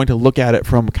he was going to look at it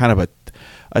from kind of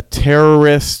a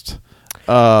terrorist.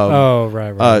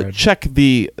 Right. Check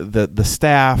the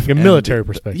staff. A military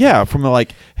perspective. Yeah, from the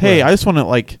like, hey, I just want to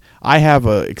like, I have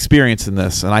a experience in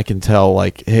this, and I can tell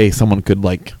like, hey, someone could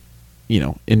like,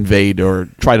 invade or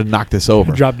try to knock this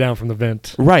over. Drop down from the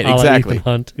vent. Right, exactly. Ethan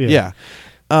Hunt. Yeah.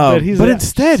 But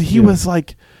instead, he was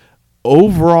like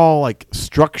overall like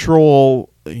structural,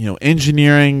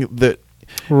 engineering that.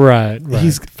 Right.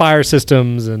 He's fire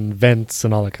systems and vents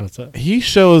and all that kind of stuff. He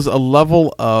shows a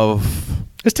level of.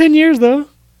 It's 10 years though.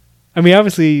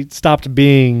 Obviously stopped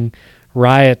being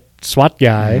riot SWAT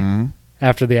guy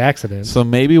after the accident. So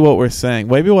maybe what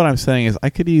I'm saying is I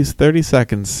could use 30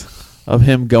 seconds of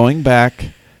him going back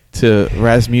to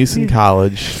Rasmussen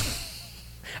College.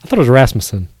 I thought it was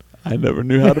Rasmussen. I never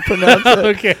knew how to pronounce it.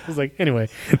 Okay. I was like, anyway,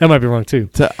 that might be wrong too.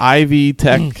 To Ivy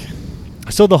Tech.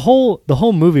 So the whole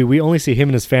movie, we only see him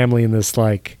and his family in this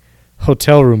like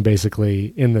hotel room,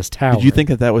 basically in this tower. Did you think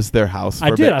that was their house?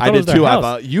 I did. I did too. I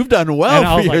thought you've done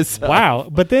well for yourself. Wow.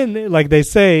 But then, like they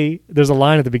say, there's a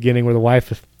line at the beginning where the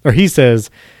wife, or he says,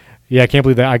 "Yeah, I can't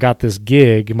believe that I got this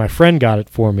gig. My friend got it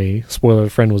for me." Spoiler: the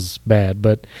friend was bad,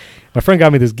 but my friend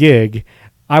got me this gig.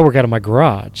 I work out of my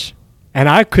garage. And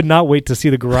I could not wait to see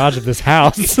the garage of this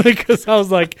house because I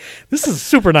was like, "This is a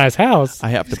super nice house." I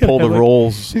have to pull the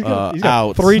rolls he's got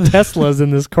out. 3 Teslas in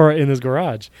this car in this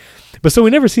garage, but so we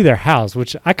never see their house,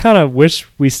 which I kind of wish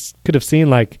we could have seen.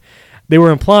 Like they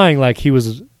were implying, like he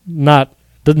was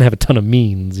doesn't have a ton of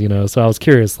means, you know. So I was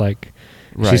curious, like,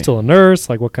 is she still a nurse?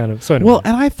 Like, what kind of? So anyway. Well,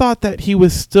 and I thought that he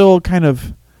was still kind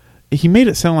of. He made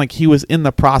it sound like he was in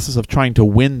the process of trying to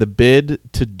win the bid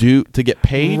to get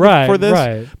paid for this.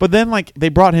 Right. But then, like, they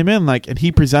brought him in, like, and he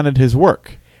presented his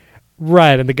work.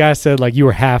 Right, and the guy said, like, you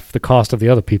were half the cost of the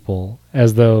other people,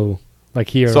 as though, like,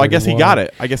 he. So I guess he got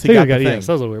it. I guess he got the thing. Yeah,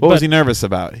 so that was weird. What was he nervous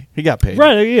about? He got paid.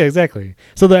 Right. Yeah. Exactly.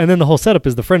 So and then the whole setup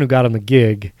is the friend who got him the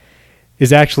gig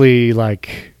is actually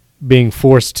like being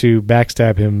forced to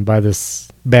backstab him by this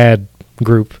bad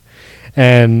group,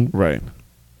 and right.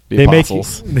 The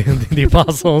apostles. The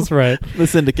apostles, right. The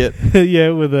syndicate. Yeah,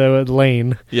 with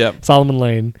Lane. Yep. Solomon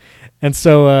Lane. And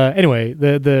so, anyway,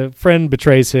 the friend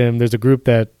betrays him. There's a group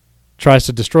that tries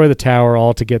to destroy the tower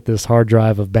all to get this hard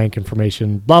drive of bank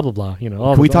information, blah, blah, blah. You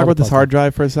know, Can we talk about this hard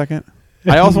drive for a second?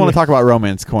 I also want to talk about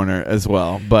Romance Corner as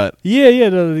well, but...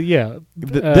 Yeah.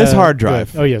 This hard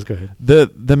drive. Oh, yes, go ahead.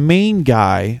 The main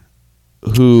guy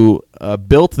who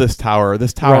built this tower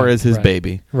is his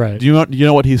baby. Right. Do you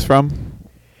know what he's from?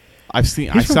 I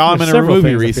saw him in a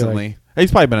movie recently.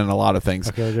 He's probably been in a lot of things.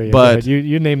 Okay, yeah, but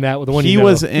you name that with the one he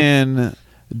was in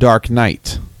Dark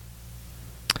Knight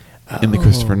in the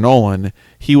Christopher Nolan.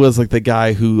 He was like the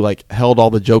guy who like held all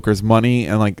the Joker's money,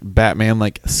 and like Batman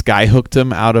like skyhooked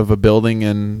him out of a building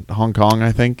in Hong Kong,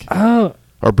 I think. Oh,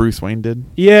 or Bruce Wayne did.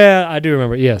 Yeah, I do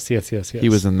remember. Yes. He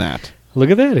was in that. Look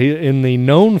at that. He in the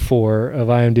known for of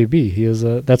IMDb. He is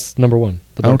that's number 1.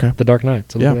 The Dark Knight.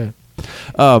 So look at that.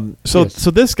 So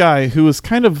this guy who is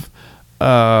kind of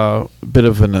a bit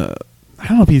of an I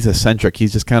don't know if he's eccentric.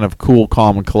 He's just kind of cool,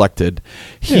 calm, and collected.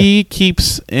 He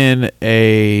keeps in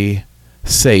a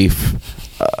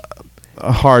safe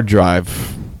a hard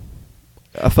drive,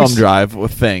 a thumb drive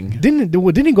with thing. Didn't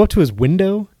he go up to his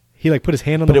window? He like put his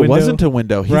hand on the window. But it wasn't a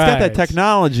window. He's got that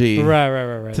technology.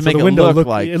 Right. To make the window look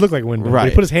like... It looked like a window. Right.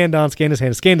 He put his hand on, scanned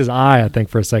his eye, I think,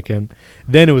 for a second.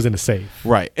 Then it was in a safe.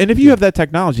 Right. And if you have that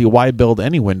technology, why build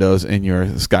any windows in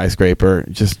your skyscraper?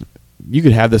 You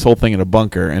could have this whole thing in a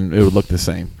bunker and it would look the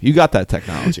same. You got that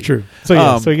technology. True.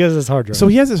 So so he has his hard drive. So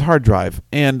he has his hard drive.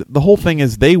 And the whole thing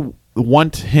is they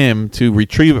want him to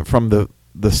retrieve it from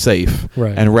the safe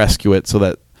and rescue it,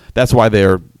 so that's why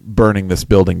they're burning this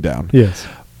building down. Yes.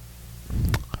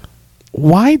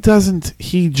 Why doesn't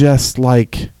he just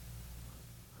like...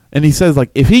 And he says, like,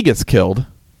 if he gets killed,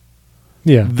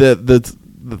 the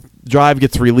drive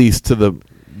gets released to the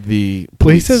police.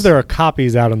 Well, he says there are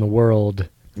copies out in the world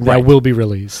that will be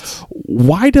released.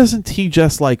 Why doesn't he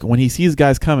just, like, when he sees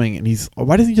guys coming, and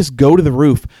why doesn't he just go to the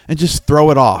roof and just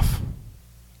throw it off?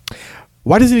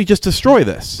 Why doesn't he just destroy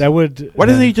this? Why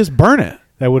doesn't he just burn it?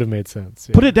 That would have made sense.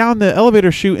 Yeah. Put it down the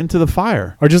elevator chute into the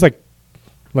fire. Or just, like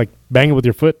bang it with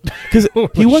your foot. Because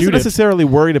he wasn't necessarily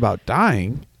worried about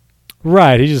dying.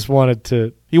 Right. He just wanted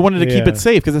to... He wanted to keep it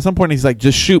safe, because at some point he's like,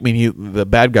 just shoot me. And the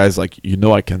bad guy's like,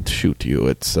 I can shoot you.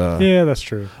 It's yeah, that's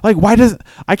true. Like,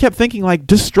 I kept thinking, like,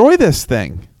 destroy this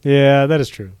thing. Yeah, that is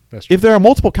true. If there are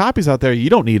multiple copies out there, you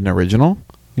don't need an original.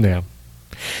 Yeah.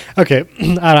 Okay.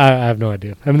 I have no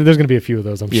idea. I mean, there's going to be a few of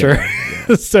those, I'm sure.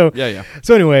 Yeah.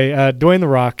 So anyway, Dwayne The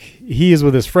Rock, he is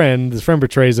with his friend. His friend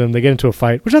betrays him. They get into a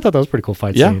fight, which I thought that was a pretty cool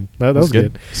fight scene. That was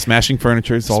good. Smashing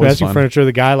furniture is always fun. Smashing furniture.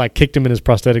 The guy like kicked him in his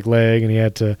prosthetic leg, and he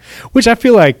had to... Which I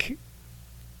feel like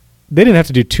they didn't have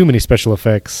to do too many special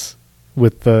effects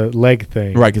with the leg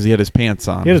thing. Right, because he had his pants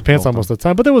on. He had his pants on most of the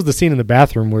time. But there was the scene in the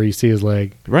bathroom where you see his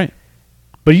leg. Right.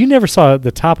 But you never saw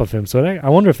the top of him, so I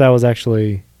wonder if that was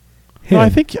actually... No, I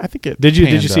think it. Did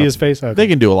you see his face? Okay. They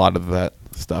can do a lot of that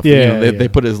stuff. Yeah, they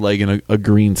put his leg in a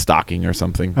green stocking or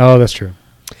something. Oh, that's true.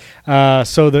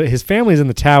 So his family's in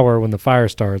the tower when the fire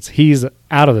starts. He's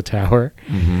out of the tower,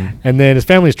 and then his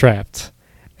family's trapped,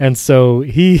 and so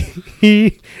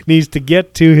he needs to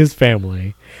get to his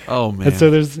family. Oh man! And so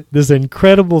there's this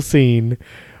incredible scene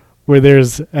where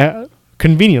there's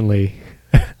conveniently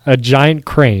a giant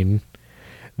crane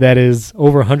that is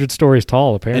over 100 stories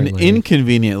tall, apparently. And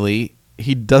inconveniently,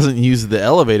 he doesn't use the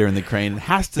elevator in the crane. It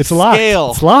has to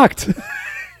scale. It's locked.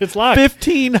 It's locked.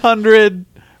 1,500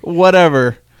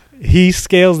 whatever. He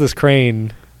scales this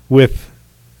crane with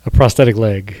a prosthetic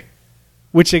leg.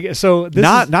 Which so this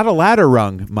not a ladder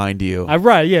rung, mind you.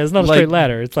 Right, yeah, it's not a straight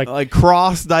ladder. It's like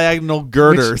cross diagonal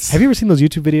girders. Have you ever seen those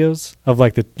YouTube videos of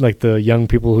like the young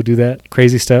people who do that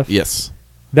crazy stuff? Yes.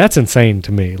 That's insane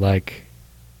to me. Like...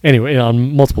 Anyway,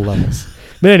 on multiple levels.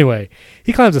 But anyway,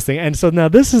 he climbs this thing. And so now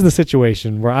this is the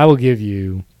situation where I will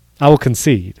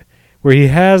concede, where he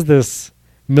has this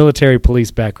military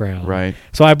police background. Right.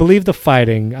 So I believe the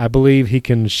fighting. I believe he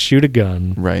can shoot a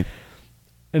gun. Right.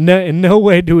 And in no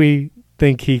way do we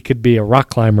think he could be a rock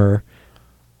climber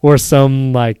or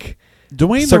some like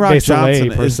Dwayne "The Rock"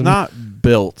 Johnson is not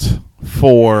built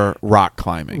for rock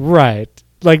climbing. Right.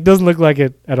 Like, doesn't look like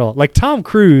it at all. Like Tom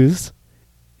Cruise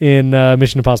in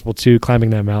Mission Impossible 2 climbing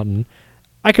that mountain.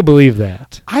 I could believe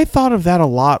that. I thought of that a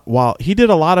lot while he did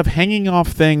a lot of hanging off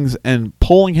things and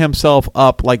pulling himself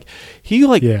up. Like, he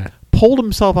pulled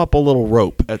himself up a little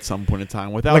rope at some point in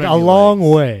time without like any a long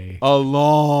legs. way. A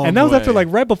long way. And that was after, like,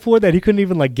 right before that, he couldn't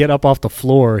even, like, get up off the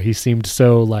floor. He seemed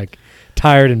so, like,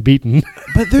 tired and beaten.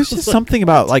 But there's just something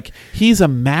about, like, he's a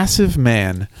massive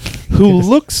man who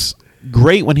looks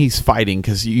great when he's fighting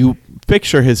because you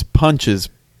picture his punches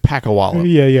pack a wallop.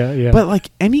 Yeah. But like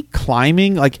any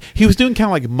climbing, like he was doing kind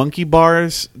of like monkey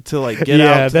bars to like get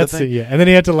out. Yeah, that's it. Yeah, and then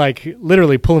he had to like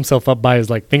literally pull himself up by his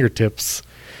like fingertips.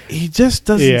 He just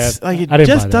doesn't. Yeah, like it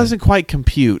just doesn't quite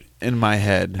compute in my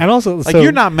head. And also, like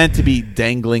you're not meant to be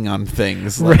dangling on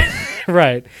things. Like,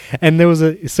 right. And there was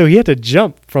so he had to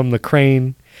jump from the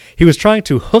crane. He was trying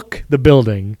to hook the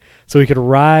building so he could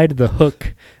ride the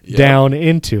hook down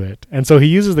into it. And so he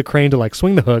uses the crane to like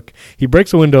swing the hook. He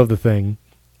breaks a window of the thing.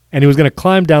 And he was going to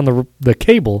climb down the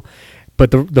cable, but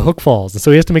the hook falls. And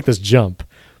so he has to make this jump.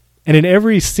 And in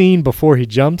every scene before he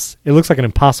jumps, it looks like an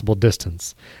impossible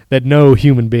distance that no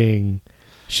human being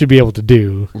should be able to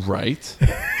do. Right.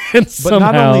 And but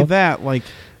not only that, like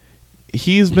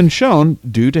he's been shown,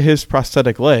 due to his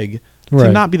prosthetic leg, to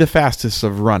not be the fastest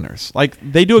of runners. Like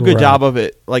they do a good job of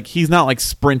it. Like he's not like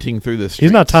sprinting through the streets.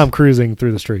 He's not Tom Cruising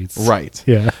through the streets. Right.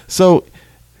 Yeah. So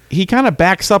he kind of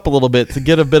backs up a little bit to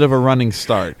get a bit of a running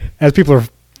start. As people are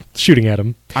shooting at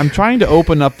him. I'm trying to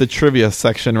open up the trivia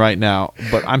section right now,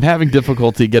 but I'm having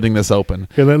difficulty getting this open.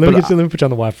 Here, let me put you on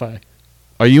the Wi-Fi.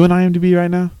 Are you in IMDb right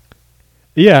now?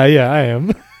 Yeah, I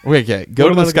am. Okay, go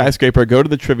to the Skyscraper, go to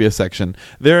the trivia section.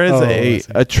 There is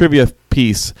a trivia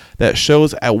piece that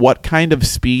shows at what kind of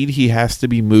speed he has to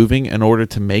be moving in order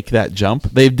to make that jump.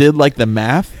 They did like the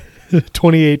math.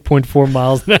 28.4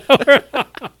 miles an hour.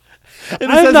 And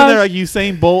it says in there like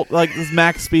Usain Bolt, like his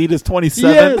max speed is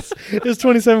 27. Yes, it's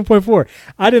 27.4.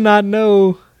 I did not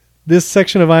know this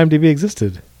section of IMDb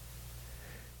existed.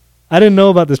 I didn't know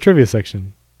about this trivia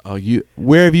section. Oh,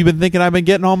 where have you been thinking I've been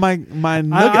getting all my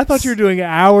nuggets? I thought you were doing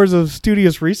hours of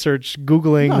studious research,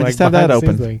 Googling. No, like just have that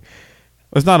open.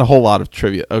 There's not a whole lot of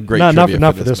trivia,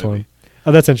 not for this one.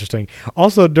 Oh, that's interesting.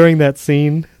 Also, during that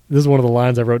scene, this is one of the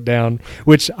lines I wrote down,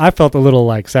 which I felt a little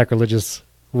like sacrilegious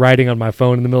writing on my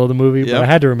phone in the middle of the movie, but I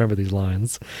had to remember these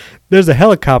lines. There's a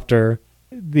helicopter.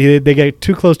 They get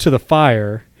too close to the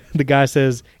fire. The guy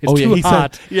says, it's too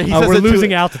hot. We're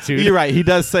losing altitude. You're right. He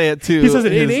does say it too. He says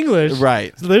it in English.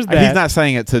 Right. So there's that. He's not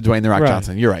saying it to Dwayne "The Rock"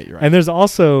 Johnson. You're right. And there's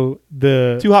also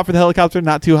the... Too hot for the helicopter,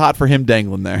 not too hot for him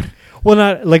dangling there. Well,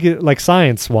 not like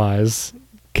science-wise.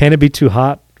 Can it be too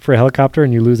hot for a helicopter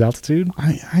and you lose altitude?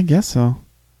 I guess so.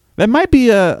 That might be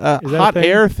a hot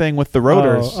air thing with the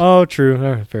rotors. Oh,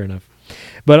 true. Fair enough.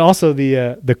 But also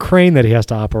the crane that he has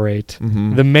to operate,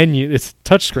 the menu, it's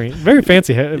touchscreen, very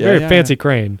fancy, fancy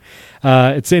crane.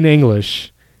 It's in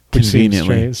English, which seems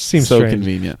strange.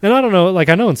 Convenient. And I don't know, like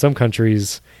I know in some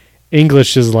countries,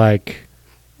 English is like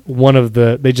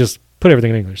they just put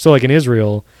everything in English. So like in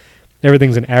Israel,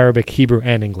 everything's in Arabic, Hebrew,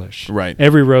 and English. Right.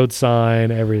 Every road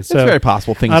sign, it's very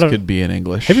possible things could be in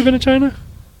English. Have you been to China?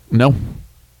 No.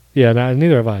 Yeah,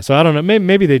 neither have I. So I don't know.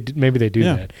 Maybe they do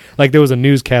that. Like there was a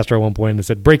newscaster at one point that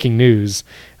said breaking news.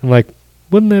 I'm like,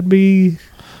 wouldn't that be?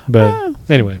 But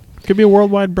anyway, could be a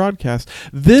worldwide broadcast.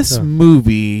 This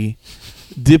movie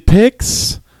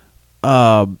depicts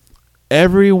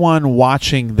everyone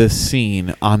watching this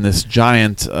scene on this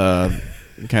giant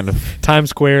kind of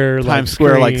Times Square.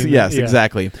 Yes,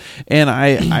 exactly. And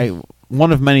I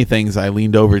one of many things I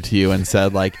leaned over to you and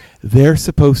said, like, they're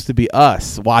supposed to be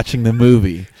us watching the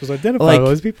movie. Just identify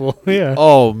those people. Yeah.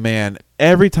 Oh, man.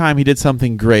 Every time he did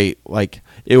something great, like,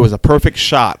 it was a perfect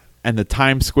shot, and the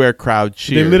Times Square crowd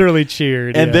cheered. They literally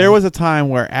cheered. And there was a time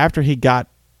where after he got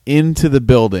into the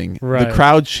building, the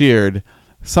crowd cheered.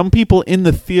 Some people in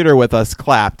the theater with us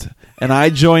clapped, and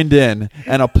I joined in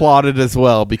and applauded as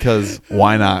well, because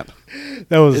why not?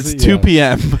 It's 2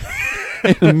 p.m.,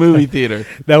 in a movie theater.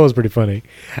 That was pretty funny.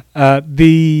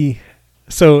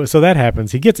 So that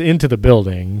happens. He gets into the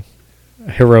building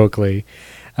heroically.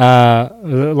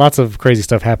 Lots of crazy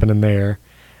stuff happening there.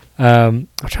 I'm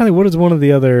trying to think, what is one of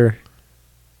the other...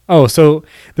 Oh, so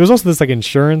there was also this like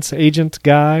insurance agent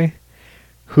guy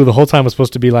who the whole time was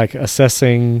supposed to be like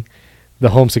assessing the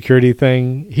home security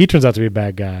thing. He turns out to be a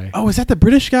bad guy. Oh, is that the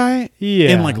British guy? Yeah.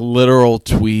 In like literal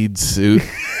tweed suit.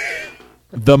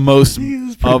 The most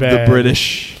of bad. The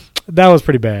British. That was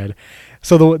pretty bad.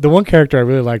 So the one character I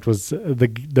really liked was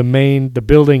the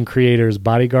building creator's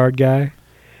bodyguard guy.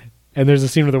 And there's a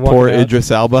scene where they're walking Poor out.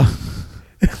 Idris Elba.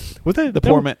 Was that The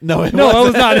poor man? No, I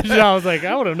was not. I was like,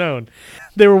 I would have known.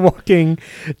 They were walking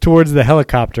towards the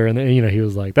helicopter, and he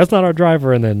was like, "That's not our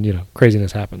driver." And then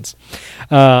craziness happens.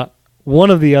 One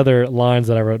of the other lines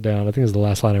that I wrote down, I think is the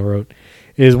last line I wrote,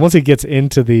 is once he gets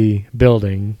into the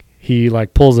building, he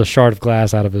like pulls a shard of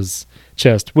glass out of his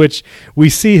chest, which we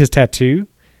see his tattoo,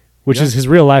 which is his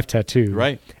real life tattoo,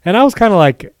 right? And I was kind of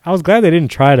like, I was glad they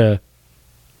didn't try to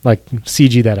like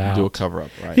CG that out, do a cover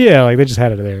up, right? Yeah, like they just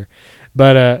had it there.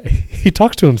 But he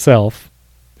talks to himself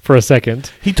for a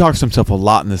second. He talks to himself a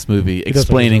lot in this movie,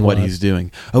 explaining what he's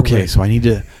doing. Okay, right. so I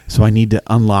need to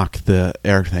unlock the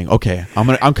air thing. Okay,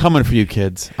 I'm coming for you,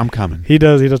 kids. I'm coming. He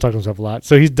does talk to himself a lot.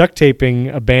 So he's duct taping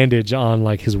a bandage on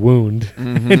like his wound,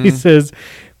 and he says,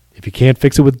 "If you can't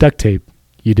fix it with duct tape,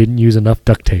 you didn't use enough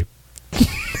duct tape."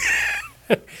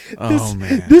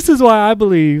 Man, this is why I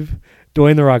believe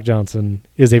Dwayne "The Rock" Johnson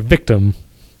is a victim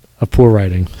of poor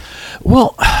writing.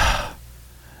 Well.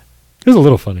 It was a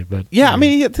little funny, but... Yeah, I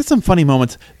mean, there's some funny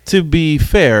moments. To be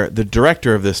fair, the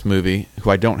director of this movie, who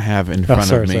I don't have in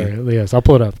front of me... Sorry. Yes, I'll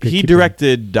pull it up. He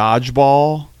directed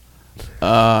Dodgeball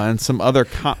and some other...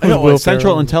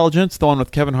 Central Intelligence, the one with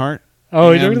Kevin Hart.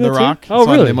 Oh, he directed The that Rock. too? Oh,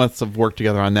 so really? They must have worked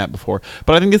together on that before.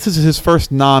 But I think this is his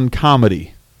first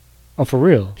non-comedy. Oh, for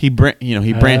real? He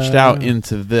branched out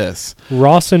into this.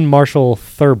 Rawson Marshall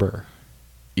Thurber.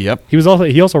 Yep.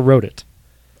 He also wrote it.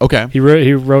 Okay. He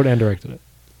wrote and directed it.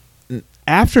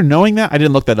 After knowing that, I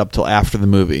didn't look that up till after the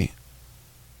movie.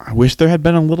 I wish there had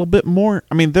been a little bit more.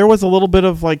 I mean, there was a little bit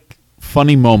of like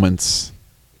funny moments,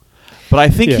 but I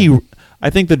think I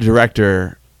think the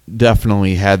director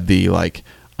definitely had the like,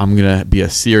 I'm gonna be a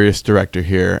serious director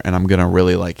here, and I'm gonna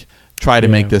really like try to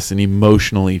make this an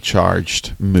emotionally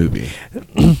charged movie.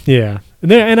 Yeah,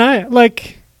 and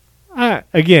I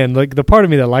again, like the part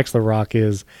of me that likes The Rock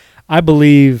is I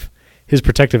believe his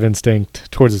protective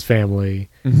instinct towards his family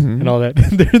and all that.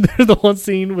 There's the one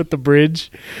scene with the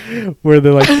bridge where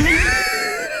they're like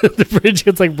the bridge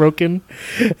gets like broken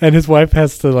and his wife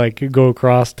has to like go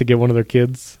across to get one of their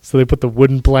kids. So they put the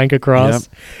wooden plank across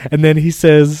and then he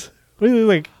says,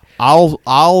 like,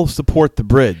 I'll support the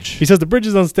bridge. He says the bridge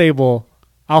is unstable.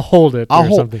 I'll hold it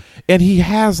something. And he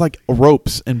has like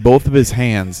ropes in both of his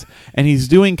hands, and he's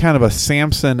doing kind of a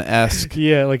Samson-esque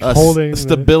holding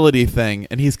stability thing,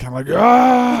 and he's kind of like,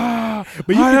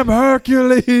 but I am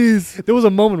Hercules. There was a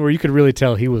moment where you could really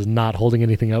tell he was not holding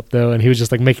anything up, though, and he was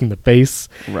just like making the face.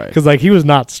 Right. Because like he was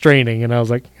not straining, and I was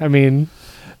like, I mean...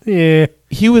 Yeah,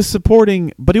 he was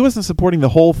supporting, but he wasn't supporting the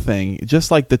whole thing. Just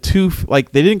like the two,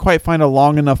 like they didn't quite find a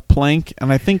long enough plank,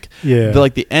 and I think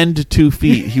the end 2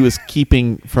 feet he was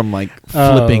keeping from like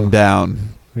flipping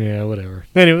down. Yeah, whatever.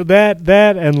 Anyway,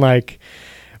 that and like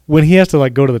when he has to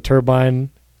like go to the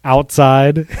turbine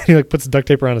outside, he like puts duct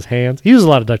tape around his hands. He uses a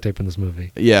lot of duct tape in this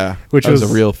movie. Yeah, which was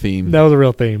a real theme. That was a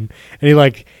real theme,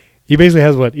 and he basically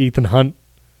has what Ethan Hunt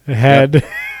had. Yep.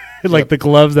 Like the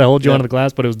gloves that hold you onto the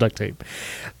glass, but it was duct tape.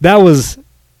 That was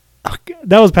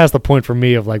past the point for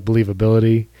me of like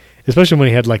believability, especially when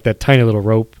he had like that tiny little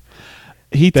rope.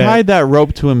 He tied that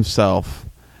rope to himself.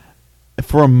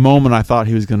 For a moment, I thought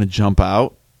he was going to jump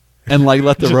out and like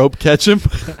let the rope catch him.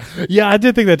 Yeah, I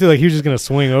did think that too. Like he was just going to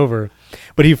swing over,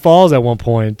 but he falls at one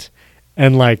point,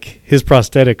 and like his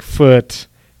prosthetic foot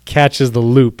catches the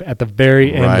loop at the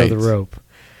very end of the rope.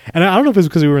 And I don't know if it was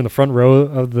because we were in the front row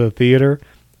of the theater.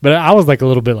 But I was like a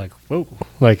little bit like, whoa.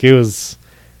 Like it was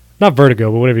not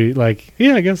vertigo, but whatever you like.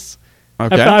 Yeah, I guess.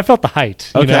 Okay. I felt the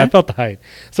height. Okay. I felt the height.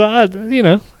 So,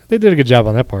 they did a good job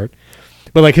on that part.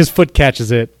 But like his foot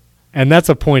catches it. And that's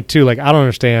a point too. Like I don't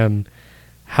understand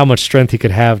how much strength he could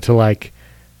have to like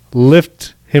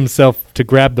lift himself to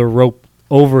grab the rope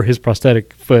over his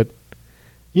prosthetic foot.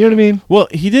 You know what I mean? Well,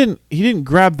 he didn't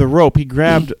grab the rope. He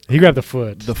grabbed the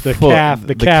foot. The calf of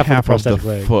the prosthetic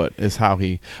leg. Foot is how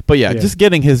he. But just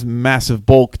getting his massive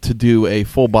bulk to do a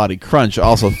full body crunch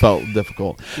also felt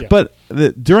difficult. Yeah. But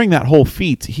during that whole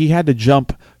feat, he had to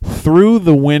jump through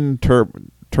the wind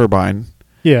turbine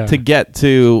to get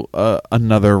to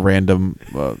another random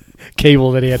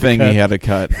cable that he had to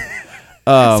cut.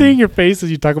 Seeing your face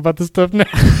as you talk about this stuff now.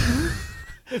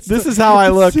 This is how I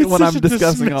look when I'm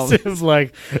discussing all this.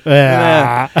 Like,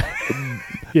 yeah.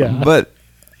 But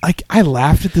like, I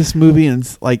laughed at this movie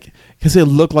and like, because it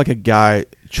looked like a guy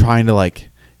trying to like,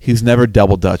 he's never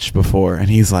double dutched before, and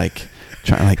he's like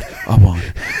trying like a 1,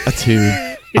 a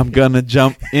 2. I'm gonna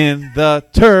jump in the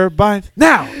turbine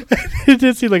now. It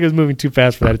did seem like it was moving too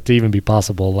fast for that to even be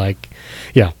possible. Like,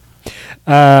 yeah.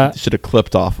 Should have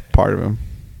clipped off part of him.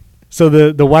 So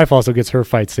the wife also gets her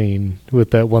fight scene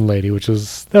with that one lady, that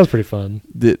was pretty fun.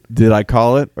 Did I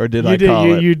call it or did I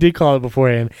call it? You did call it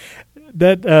beforehand.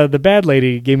 That the bad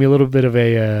lady gave me a little bit of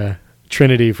a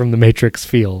Trinity from the Matrix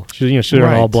feel. She was in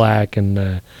all black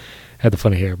and had the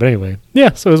funny hair. But anyway,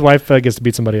 yeah. So his wife gets to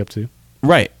beat somebody up too.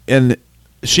 Right, and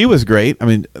she was great. I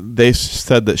mean, they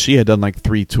said that she had done like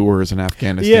 3 tours in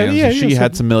Afghanistan. Yeah, she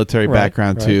had some military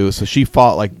background too. So she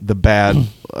fought like the bad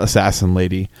assassin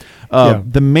lady.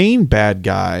 The main bad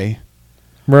guy,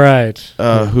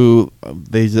 who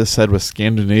they just said was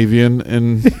Scandinavian,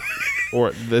 and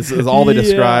or this is all they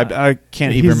described. I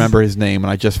can't even remember his name,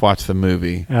 and I just watched the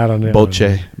movie. I don't know.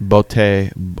 Boca. You're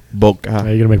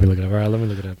gonna make me look it up. All right, let me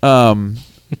look it up.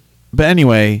 But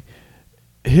anyway,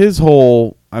 his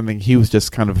whole, I mean, he was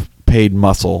just kind of paid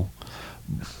muscle.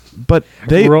 But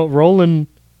they Roland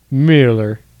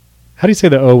Mueller. How do you say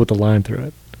the O with the line through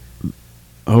it?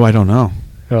 Oh, I don't know.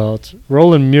 Well, it's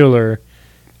Roland Mueller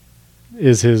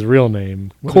is his real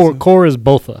name. Core is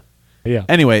Botha. Yeah.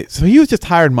 Anyway, so he was just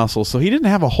hired muscle, so he didn't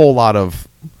have a whole lot of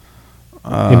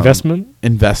investment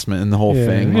in the whole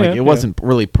thing. Like it wasn't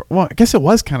really. Well, I guess it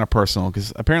was kind of personal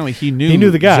because apparently he knew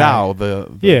the guy.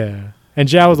 Zhao, and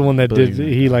Zhao was the one that did.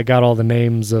 He like got all the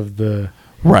names of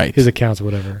his accounts or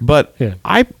whatever. But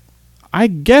I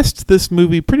guessed this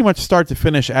movie pretty much start to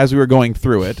finish as we were going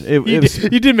through it.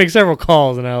 You did make several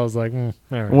calls, and I was like, all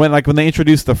right. When they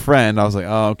introduced the friend, I was like,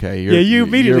 oh, okay. You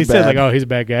immediately said like, oh, he's a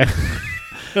bad guy.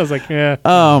 I was like, yeah.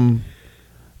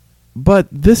 But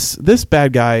this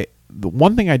bad guy, the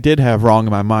one thing I did have wrong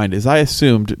in my mind is I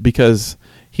assumed because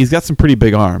he's got some pretty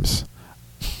big arms.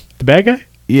 The bad guy?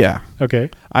 Yeah. Okay.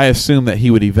 I assumed that he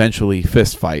would eventually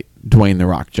fist fight Dwayne "The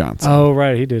Rock" Johnson. Oh,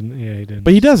 right. He didn't. Yeah, he didn't.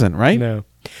 But he doesn't, right? No.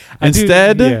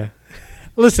 Instead,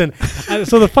 Listen.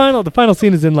 So the final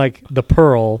scene is in like the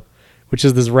Pearl, which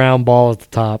is this round ball at the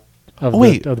top of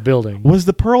the building. Was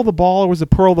the Pearl the ball, or was the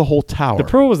Pearl the whole tower? The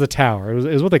Pearl was the tower. It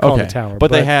was what they call the tower.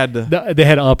 But they had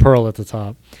a Pearl at the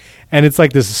top, and it's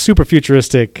like this super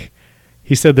futuristic.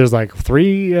 He said there's like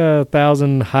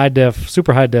 3,000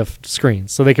 super high def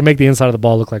screens, so they can make the inside of the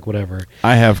ball look like whatever.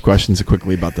 I have questions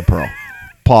quickly about the Pearl.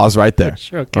 Pause right there.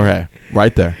 Sure, okay,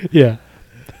 right there. Yeah.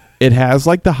 It has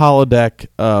like the holodeck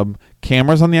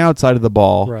cameras on the outside of the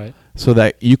ball, right? So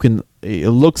that it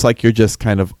looks like you're just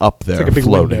kind of up there, it's like a big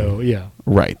floating. Window, yeah,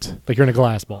 right. Like you're in a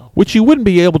glass ball, which you wouldn't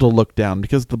be able to look down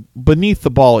because beneath the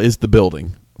ball is the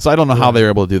building. So I don't know how they were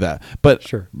able to do that.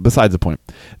 But besides the point,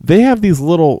 they have these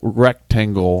little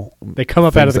rectangle. They come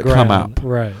up out of the ground. Come out.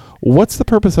 Right. What's the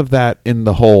purpose of that in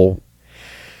the whole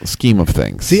scheme of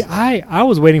things? See, I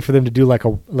was waiting for them to do like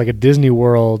a Disney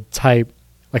World type.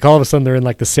 Like all of a sudden they're in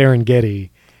like the Serengeti,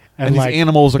 and these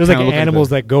animals are there's like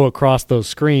animals that go across those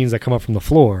screens that come up from the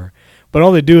floor. But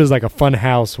all they do is like a fun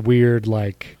house, weird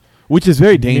like, which is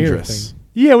very dangerous.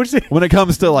 Yeah, when it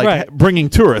comes to like bringing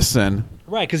tourists in.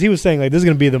 Right, because he was saying like this is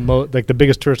going to be the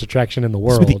biggest tourist attraction in the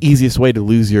world. This would be the easiest way to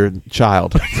lose your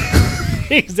child.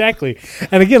 Exactly,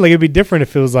 and again, like it'd be different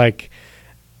if it was like,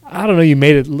 I don't know, you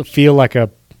made it feel like a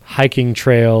hiking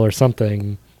trail or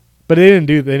something. But they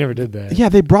never did that. Yeah,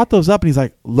 they brought those up, and he's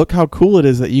like, look how cool it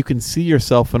is that you can see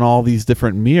yourself in all these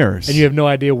different mirrors. And you have no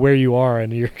idea where you are,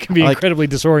 and you can be incredibly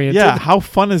disoriented. Yeah, how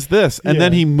fun is this? And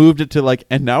then he moved it to like,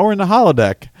 and now we're in the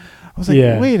holodeck. I was like,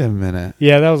 wait a minute.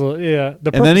 Yeah, that was,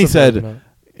 and then he said,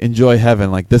 enjoy heaven,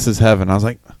 like this is heaven. I was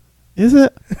like, is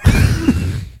it?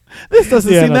 This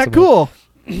doesn't seem that cool.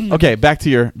 Okay, back to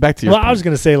your Well, point. I was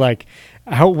going to say like,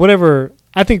 whatever,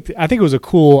 I think it was a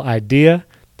cool idea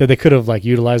that they could have like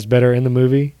utilized better in the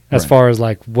movie as far as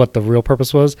like what the real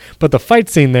purpose was. But the fight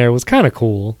scene there was kind of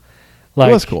cool. Like,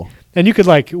 it was cool. And you could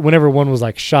like, whenever one was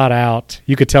like shot out,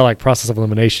 you could tell like process of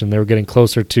elimination, they were getting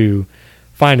closer to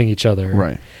finding each other.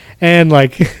 Right. And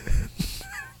like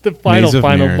the final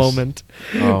mirrors. moment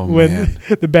when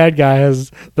the bad guy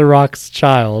has The Rock's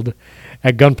child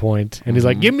at gunpoint and he's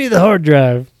like, give me the hard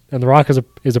drive. And The Rock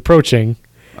is approaching.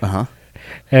 Uh-huh.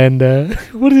 And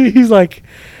he's like,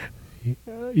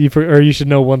 you should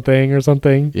know one thing or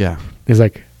something. Yeah. He's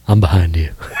like, I'm behind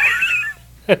you.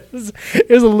 It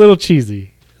was a little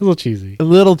cheesy. A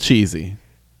little cheesy.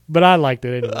 But I liked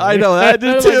it anyway. I know, I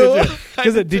did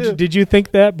too. Did you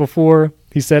think that before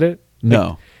he said it? No.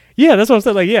 Like, yeah, that's what I'm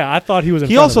saying. Like, yeah, I thought he was in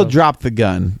He front also of him. dropped the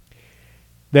gun.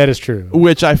 That is true.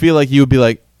 Which I feel like you would be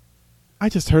like, I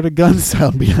just heard a gun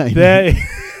sound behind me.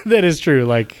 That is true.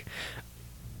 Like,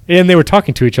 and they were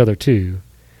talking to each other too.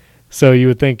 So you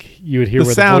would think you would hear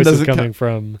where the voice is coming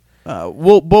from.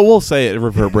 We'll say it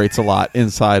reverberates a lot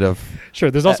inside of. Sure,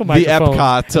 there's also the microphones.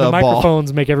 Epcot the ball.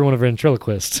 microphones make everyone a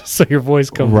ventriloquist, so your voice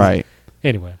comes right.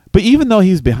 Anyway, but even though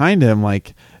he's behind him,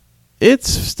 like it's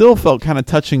still felt kind of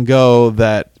touch and go.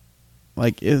 That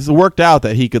like it's worked out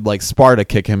that he could like Sparta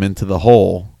kick him into the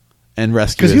hole and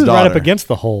rescue his daughter. Because he was right up against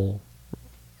the hole.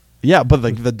 Yeah, but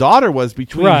like the daughter was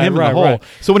between him and the hole. Right.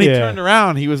 So when he turned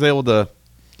around, he was able to.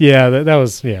 Yeah, that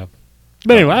was But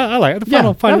anyway, I like it.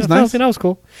 The final scene, that was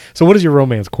cool. So what is your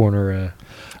romance corner?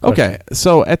 Okay,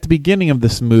 so at the beginning of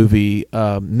this movie,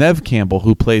 Neve Campbell,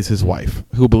 who plays his wife,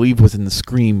 who I believe was in the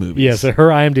Scream movies. Yeah, so her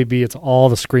IMDb, it's all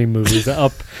the Scream movies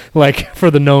up, like, for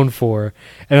the known for.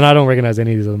 And I don't recognize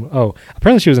any of them. Oh,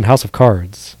 apparently she was in House of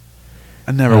Cards.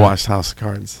 I never watched House of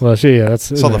Cards. Well,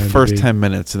 that's saw the first 10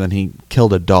 minutes, and then he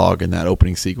killed a dog in that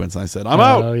opening sequence, and I said, I'm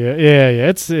out! Oh, yeah.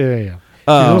 It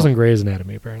wasn't Grey's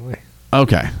Anatomy, apparently.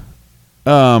 Okay.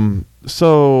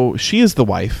 So she is the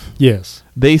wife. Yes.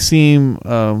 They seem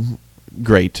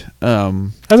great.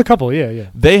 As a couple, yeah.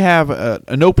 They have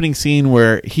an opening scene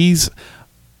where he's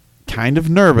kind of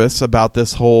nervous about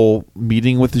this whole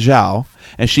meeting with Zhao,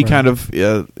 and she kind of,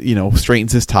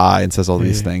 straightens his tie and says all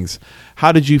these things.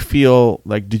 How did you feel?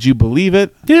 Like, did you believe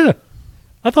it? Yeah.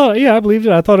 I believed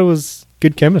it. I thought it was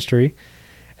good chemistry.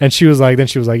 And she was like,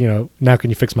 now can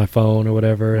you fix my phone or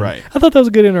whatever? And right. I thought that was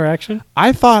a good interaction.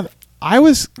 I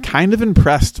was kind of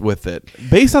impressed with it.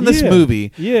 Based on this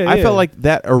movie, I felt like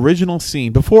that original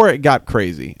scene, before it got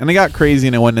crazy, and it got crazy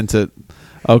and it went into,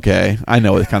 okay, I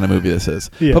know what kind of movie this is.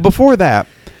 Yeah. But before that,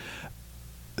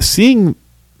 seeing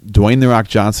Dwayne "The Rock"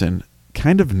 Johnson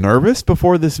kind of nervous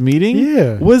before this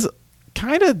meeting was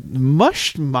kind of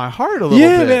mushed my heart a little bit.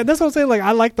 Yeah, man, that's what I'm saying. Like,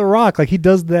 I like The Rock. Like, he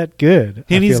does that good.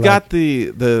 And he's got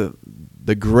the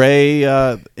gray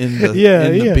in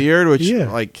the beard, which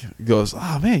like goes,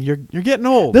 oh man, you're getting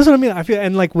old. That's what I mean. I feel,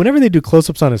 and like whenever they do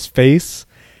close-ups on his face,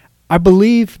 I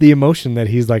believe the emotion that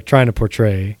he's like trying to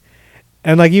portray.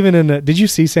 And like even in did you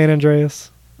see San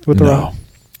Andreas with The Rock?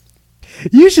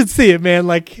 You should see it, man.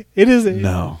 Like it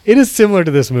is similar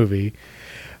to this movie,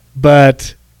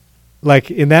 but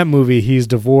like in that movie, he's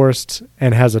divorced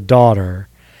and has a daughter,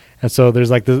 and so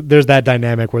there's like there's that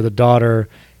dynamic where the daughter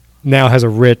now has a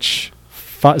rich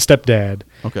stepdad.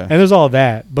 Okay. And there's all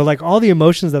that. But like all the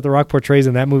emotions that The Rock portrays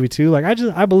in that movie too, like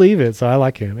I believe it, so I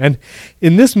like him. And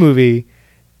in this movie,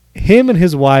 him and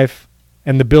his wife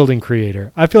and the building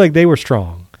creator, I feel like they were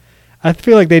strong. I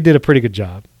feel like they did a pretty good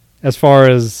job. As far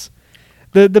as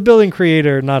the building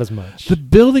creator, not as much. The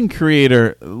building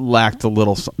creator lacked a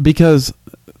little, because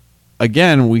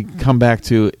again, we come back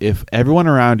to, if everyone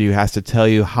around you has to tell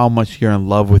you how much you're in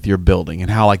love with your building and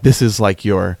how like this is like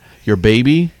your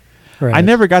baby. Right. I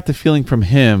never got the feeling from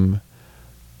him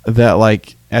that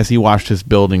like as he watched his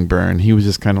building burn, he was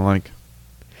just kind of like.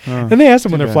 And they asked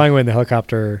him when they're flying away in the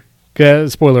helicopter.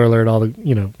 Spoiler alert! All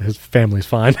the his family's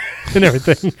fine and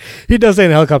everything. He does say in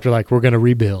the helicopter like, "We're going to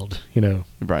rebuild."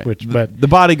 Right. But the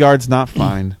bodyguard's not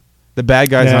fine. The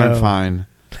bad guys aren't fine.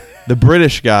 The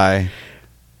British guy.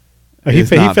 He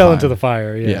fell into the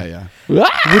fire. Yeah.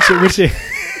 Which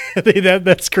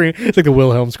that scream, it's like the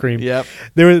Wilhelm scream. Yep.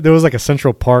 There was like a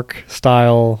Central Park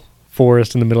style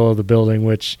forest in the middle of the building,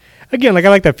 which again, like I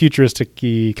like that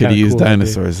futuristic-y could use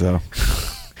dinosaurs though.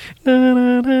 So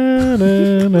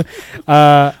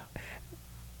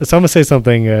I'm gonna say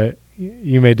something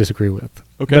you may disagree with.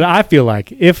 Okay. But I feel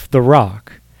like if The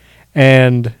Rock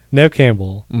and Neve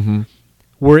Campbell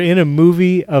were in a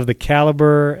movie of the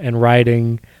caliber and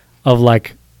writing of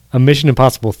like a Mission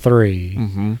Impossible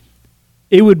 3,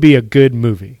 it would be a good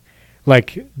movie.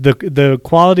 Like the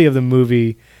quality of the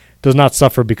movie does not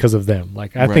suffer because of them.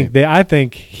 Like I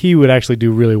think he would actually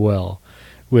do really well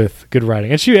with good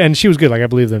writing. And she was good. Like I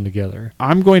believe them together.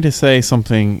 I'm going to say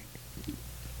something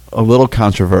a little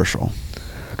controversial.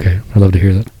 Okay, I'd love to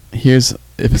hear that. Here's,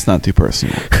 if it's not too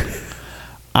personal.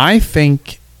 I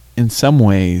think in some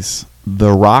ways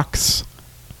The Rock's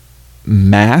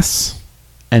mass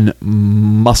and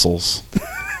muscles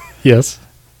yes,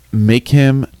 make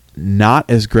him not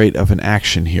as great of an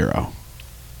action hero,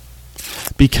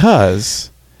 because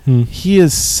he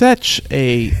is such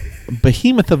a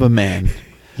behemoth of a man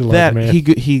that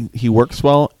he works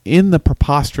well in the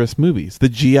preposterous movies, the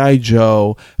G.I.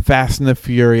 Joe, Fast and the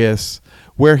Furious,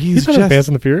 where he's just Fast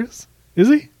and the Furious. Is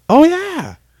he? Oh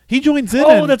yeah, he joins in.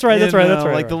 Oh, that's right.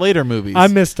 Like the later movies. I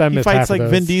missed. He fights like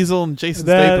Vin Diesel and Jason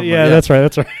Statham. Yeah, that's right.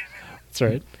 That's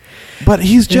right. But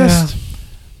he's just. Yeah.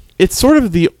 It's sort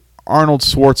of the Arnold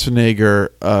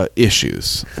Schwarzenegger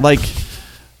issues. Like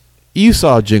you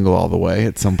saw Jingle All the Way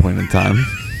at some point in time.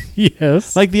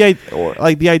 Yes. Like the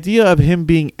idea of him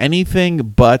being anything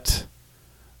but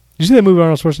you see that movie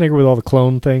Arnold Schwarzenegger with all the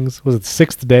clone things? Was it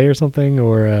Sixth Day or something?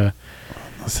 Or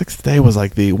Sixth Day was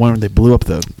like the one where they blew up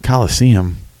the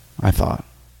Coliseum, I thought.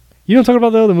 You know what I'm talking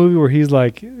about, though? The movie where he's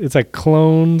like, it's like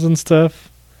clones and stuff?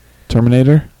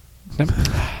 Terminator?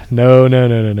 No.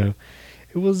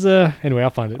 It was, anyway, I'll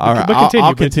find it. All right, but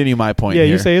I'll continue my point Yeah,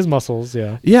 here. you say his muscles,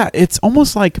 yeah. Yeah, it's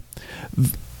almost like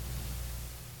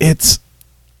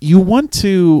you want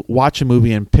to watch a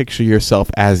movie and picture yourself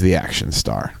as the action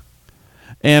star.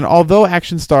 And although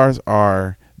action stars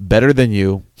are better than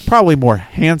you, probably more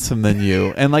handsome than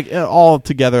you, and like all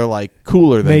together like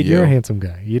cooler than Nate, you. You're a handsome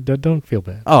guy. You don't feel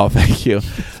bad. Oh, thank you.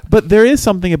 But there is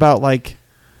something about like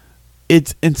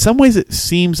it's in some ways it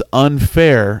seems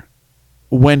unfair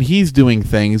when he's doing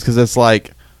things because it's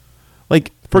like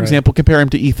for example, compare him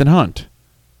to Ethan Hunt,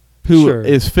 who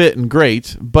is fit and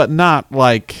great, but not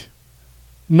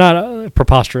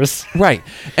preposterous. Right.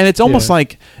 And it's almost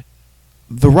like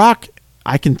The Rock,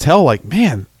 I can tell, like,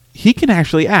 man, he can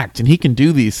actually act and he can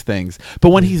do these things. But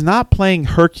when he's not playing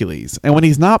Hercules and when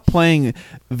he's not playing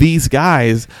these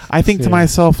guys, I think to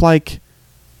myself, like,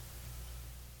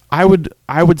 I would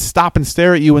stop and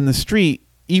stare at you in the street,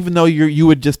 even though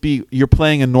you're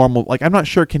playing a normal, like, I'm not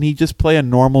sure, can he just play a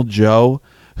normal Joe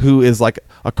who is like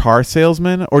a car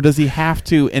salesman, or does he have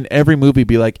to in every movie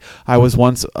be like, I was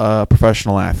once a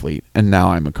professional athlete and now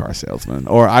I'm a car salesman,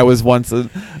 or I was once a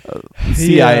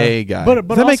CIA guy? But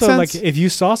does that make sense? Like, if you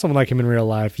saw someone like him in real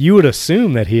life, you would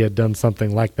assume that he had done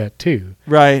something like that too,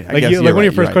 right? Like, one of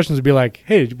your first questions would be like,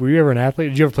 "Hey, were you ever an athlete?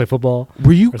 Did you ever play football?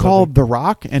 Were you called The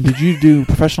Rock? And did you do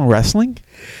professional wrestling?"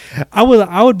 I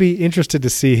would be interested to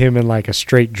see him in like a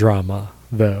straight drama,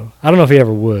 though. I don't know if he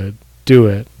ever would do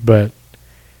it, but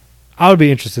I would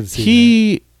be interested to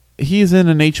see He's in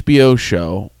an HBO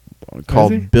show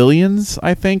called Billions,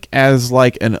 I think, as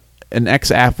like an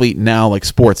ex-athlete now, like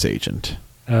sports agent.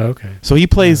 Oh, okay. So he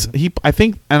plays I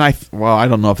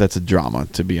don't know if that's a drama,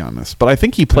 to be honest, but I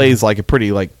think he plays like a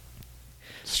pretty like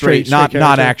straight not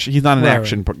action. He's not an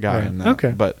action guy in that.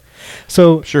 Okay. But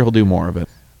so I'm sure he'll do more of it.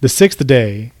 The Sixth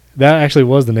Day, that actually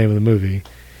was the name of the movie.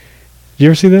 Did you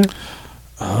ever see that?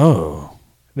 Oh.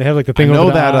 They have like the thing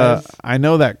over the eyes. I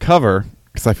know that cover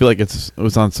because I feel like it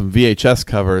was on some VHS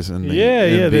covers. And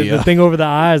the thing over the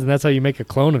eyes, and that's how you make a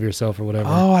clone of yourself or whatever.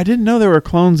 Oh, I didn't know there were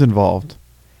clones involved.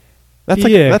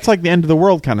 That's like the end of the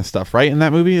world kind of stuff, right? In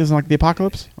that movie, isn't like the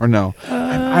apocalypse, or no?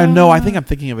 I know. I think I'm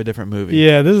thinking of a different movie.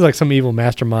 Yeah, this is like some evil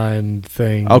mastermind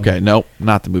thing. Okay, no,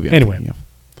 not the movie. I'm thinking of.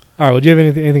 All right. Well, do you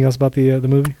have anything else about the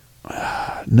movie?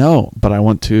 No, but I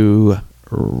want to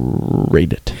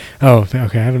rate it. Oh,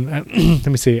 okay. I haven't. Let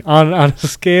me see. On a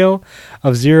scale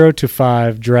of 0 to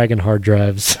 5 Dragon hard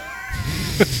drives,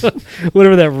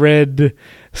 whatever that red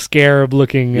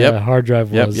scarab-looking hard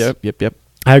drive was. Yep.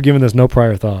 I have given this no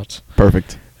prior thoughts.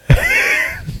 Perfect.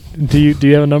 Do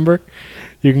you have a number?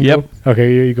 You can go?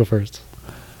 Okay, you go first.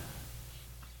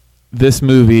 This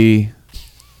movie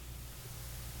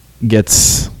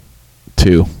gets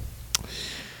 2.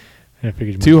 I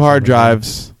figured 2 hard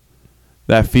drives.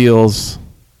 That feels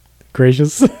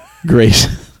gracious.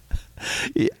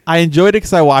 I enjoyed it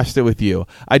because I watched it with you.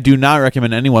 I do not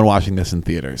recommend anyone watching this in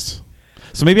theaters.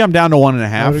 So maybe I'm down to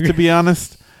 1.5, to be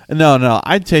honest. No,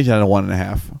 I'd change that to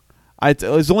 1.5. It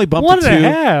was only bumped to 2.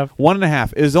 1.5?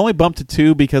 1.5. It was only bumped to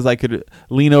 2 because I could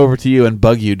lean over to you and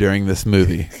bug you during this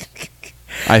movie.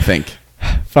 I think.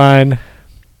 Fine.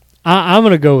 I'm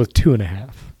going to go with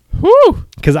 2.5. Woo!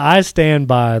 Because I stand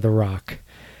by The Rock.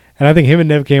 And I think him and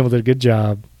Neve Campbell did a good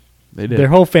job. They did. Their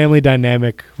whole family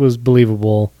dynamic was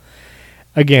believable.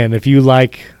 Again, if you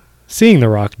like seeing The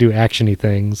Rock do action-y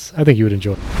things, I think you would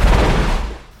enjoy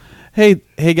it.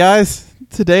 Hey guys.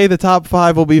 Today the top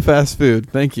 5 will be fast food.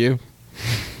 Thank you.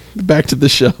 Back to the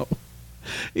show.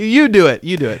 You do it.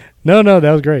 No,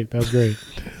 that was great.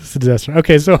 It's a disaster.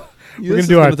 Okay, so we're going to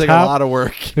do our top. Take a lot of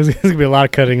work. There's going to be a lot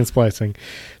of cutting and splicing.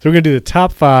 So we're going to do the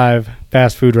top 5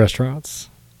 fast food restaurants.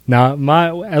 Now,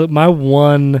 my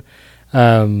one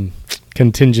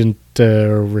contingent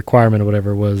requirement or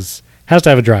whatever has to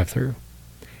have a drive-through.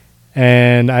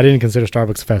 And I didn't consider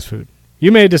Starbucks fast food.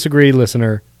 You may disagree,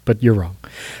 listener, but you're wrong.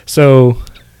 So,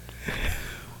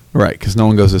 right, because no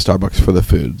one goes to Starbucks for the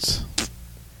foods.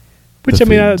 Which,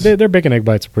 their bacon egg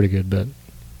bites are pretty good, but...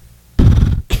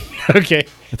 Okay.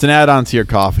 It's an add-on to your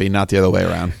coffee, not the other way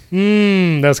around.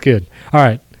 That's good. All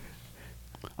right.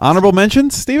 Honorable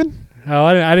mentions, Steven? Oh,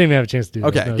 I didn't even have a chance to do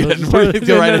that. Okay, good. We're going to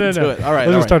go right into it. All right.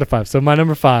 Let's start at 5. So my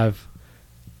number 5,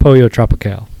 Pollo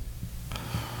Tropical.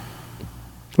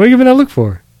 What are you giving that look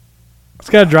for?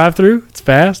 It's got a drive-through. It's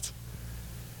fast.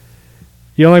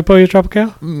 You don't like Pollo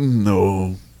Tropical?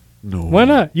 No. Why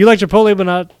not? You like Chipotle but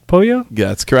not Pollo? Yeah,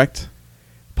 that's correct.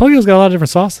 Pollo's got a lot of different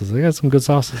sauces. They got some good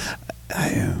sauces.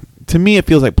 To me, it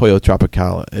feels like Pollo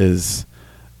Tropical is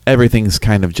everything's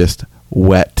kind of just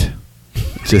wet.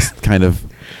 Just kind of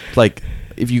like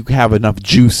if you have enough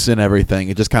juice and everything,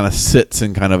 it just kind of sits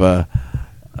in kind of a...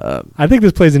 I think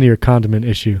this plays into your condiment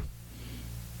issue.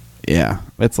 Yeah,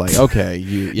 it's like, okay,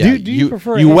 do you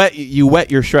prefer you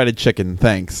wet your shredded chicken,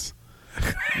 thanks.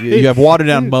 You have watered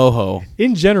down mojo.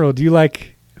 In general, do you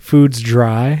like foods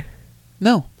dry?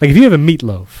 No. Like if you have a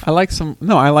meatloaf. I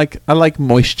like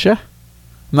moisture.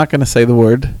 I'm not going to say the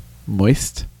word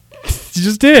moist. You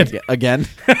just did. Yeah, again.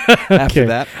 After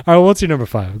that. All right, what's your number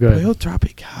 5? Go ahead. Pollo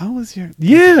Tropical was your...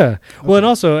 Yeah. Okay. Well, and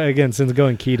also, again, since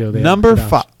going keto... Number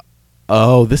 5.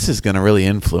 Oh, this is going to really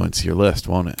influence your list,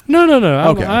 won't it?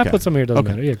 No. I put some here. It doesn't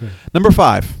matter. Yeah, go ahead. Number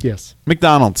 5. Yes.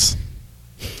 McDonald's.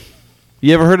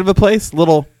 You ever heard of a place?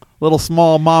 Little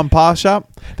small mom and pop shop?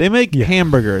 They make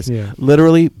hamburgers. Yeah.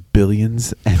 Literally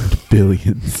billions and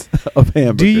billions of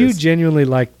hamburgers. Do you genuinely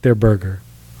like their burger?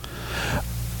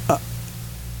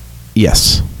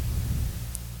 Yes.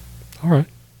 All right.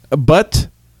 But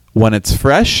when it's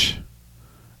fresh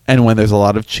and when there's a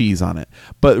lot of cheese on it.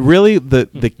 But really,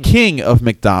 the king of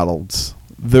McDonald's,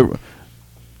 the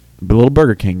little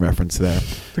Burger King reference there,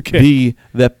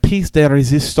 the piece de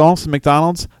resistance of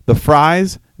McDonald's, the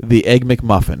fries, the Egg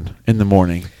McMuffin in the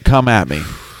morning. Come at me.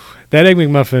 That Egg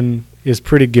McMuffin is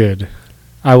pretty good.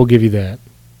 I will give you that.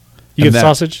 You get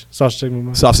sausage? Sausage Egg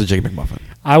McMuffin? Sausage Egg McMuffin.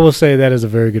 I will say that is a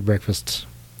very good breakfast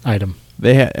item.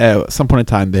 They had, at some point in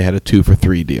time, they had a 2 for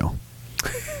 $3 deal.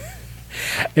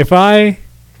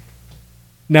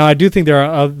 Now I do think there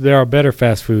are better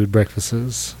fast food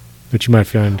breakfasts, which you might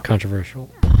find controversial.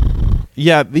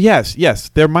 Yeah, yes,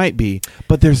 there might be,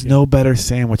 but there's no better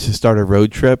sandwich to start a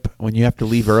road trip when you have to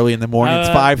leave early in the morning. It's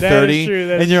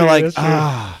 5:30, and you're like,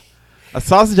 a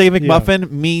sausage egg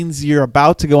McMuffin means you're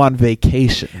about to go on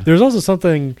vacation. There's also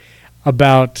something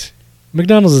about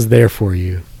McDonald's is there for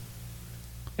you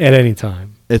at any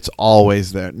time. It's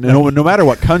always there, no matter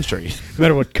what country. No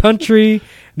matter what country,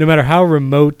 no matter how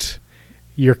remote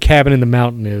your cabin in the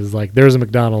mountain is, like there's a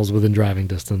McDonald's within driving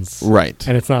distance. Right.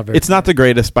 And it's not very... It's not the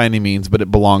greatest by any means, but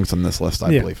it belongs on this list,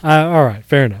 I believe. All right,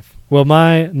 fair enough. Well,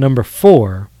 my number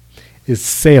 4 is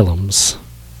Salem's.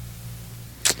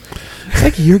 It's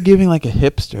like you're giving like a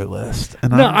hipster list.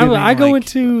 And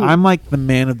I'm like the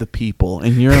man of the people,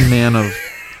 and you're a man of...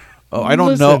 Oh, I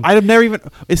don't know. I've never even...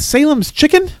 Is Salem's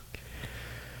chicken?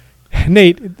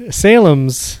 Nate,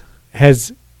 Salem's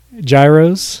has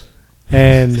gyros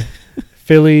and...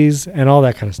 Phillies and all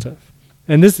that kind of stuff.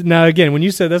 And this now again, when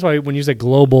you said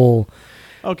global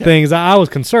things, I was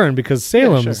concerned because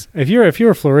Salem's, if you're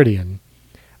a Floridian,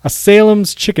 a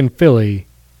Salem's chicken Philly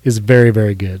is very,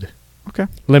 very good. Okay.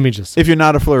 Let me just say. If you're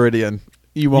not a Floridian,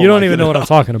 you don't even know what I'm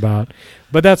talking about.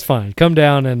 But that's fine. Come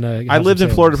down and I lived in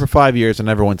Florida for 5 years and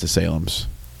never went to Salem's.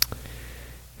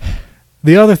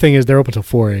 The other thing is they're open till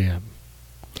 4 a.m.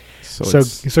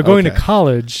 So going to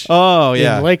college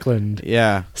in Lakeland,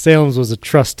 Salem's was a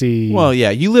trusty... Well, yeah,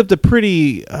 you lived a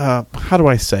pretty, how do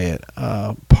I say it,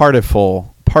 partyful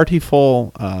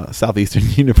Southeastern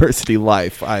University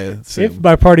life, I assume. If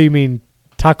by party you mean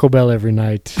Taco Bell every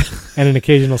night and an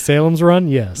occasional Salem's run,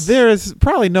 yes. There is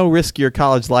probably no riskier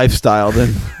college lifestyle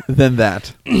than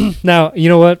that. Now, you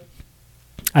know what?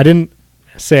 I didn't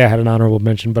say I had an honorable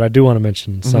mention, but I do want to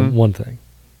mention one thing.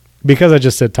 Because I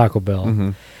just said Taco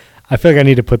Bell, I feel like I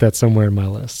need to put that somewhere in my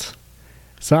list.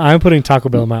 So I'm putting Taco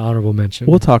Bell in my honorable mention.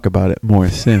 We'll talk about it more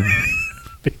soon.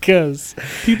 because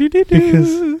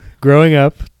growing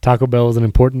up, Taco Bell was an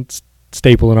important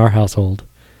staple in our household.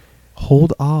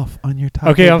 Hold off on your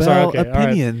Taco Bell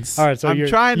opinions. All right, so I'm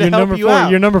trying to help you out.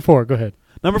 You're number 4. Go ahead.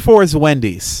 Number 4 is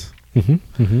Wendy's.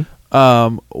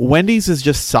 Wendy's is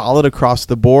just solid across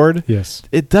the board. Yes.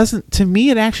 It doesn't, to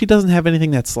me, it actually doesn't have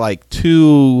anything that's like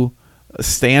too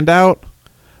standout.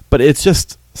 But it's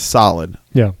just solid.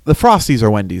 Yeah. The Frosties are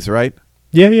Wendy's, right?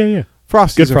 Yeah.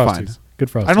 Frosties are fine. Good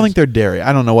Frosties. I don't think they're dairy.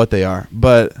 I don't know what they are,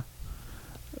 but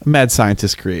mad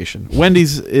scientist creation.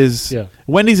 Wendy's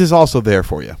is also there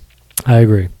for you. I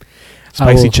agree.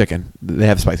 Spicy chicken. They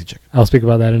have spicy chicken. I'll speak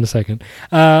about that in a second.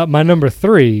 My number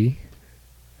 3,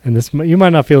 and this you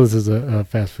might not feel this is a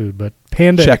fast food, but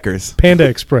Checkers. Panda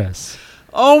Express.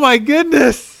 Oh my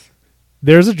goodness.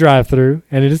 There's a drive-through,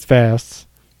 and it is fast.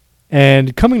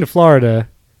 And coming to Florida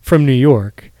from New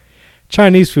York,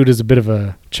 Chinese food is a bit of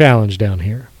a challenge down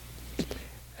here.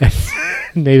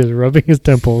 Nate is rubbing his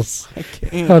temples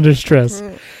under stress.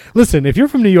 Listen, if you're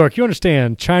from New York, you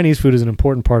understand Chinese food is an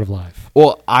important part of life.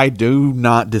 Well, I do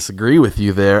not disagree with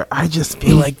you there. I just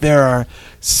feel like there are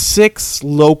 6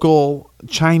 local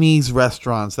Chinese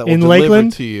restaurants that will deliver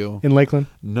to you. In Lakeland?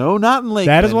 No, not in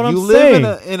Lakeland. That is what I'm saying.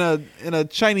 saying. You live in a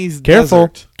Chinese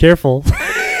desert. Careful.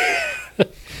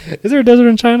 Is there a desert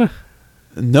in China?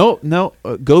 No.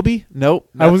 Gobi? No.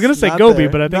 I was going to say Gobi,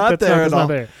 but I think that's not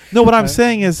there. No, what I'm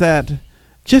saying is that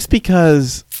just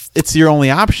because it's your only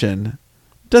option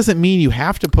doesn't mean you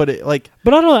have to put it like.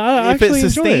 But I don't. I if it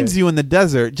sustains you in the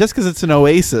desert, just because it's an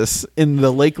oasis in the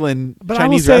Lakeland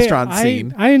Chinese restaurant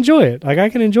scene, I enjoy it. Like I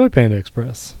can enjoy Panda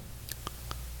Express.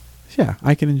 Yeah,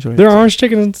 I can enjoy it. Their orange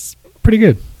chicken is pretty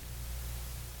good.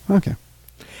 Okay.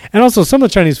 And also some of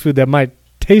the Chinese food that might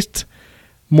taste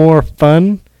more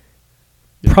fun,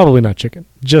 probably not chicken.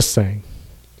 Just saying.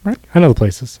 Right? I know the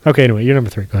places. Okay. Anyway, you're number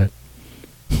 3. Go ahead.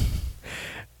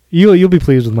 You'll be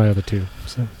pleased with my other 2.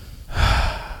 So.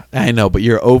 I know, but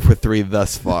you're 0 for 3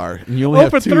 thus far. And you only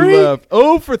have 2 3? left.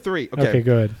 0 for 3. Okay,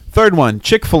 go ahead. Third one,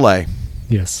 Chick-fil-A.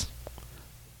 Yes.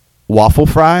 Waffle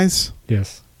fries.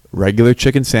 Yes. Regular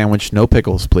chicken sandwich, no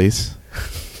pickles, please.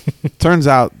 Turns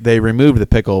out they removed the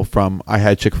pickle from, I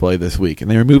had Chick-fil-A this week, and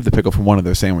they removed the pickle from one of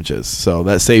their sandwiches. So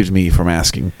that saves me from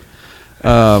asking.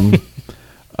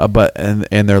 But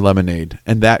their lemonade.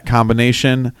 And that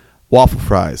combination, waffle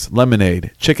fries,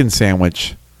 lemonade, chicken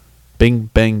sandwich, bing,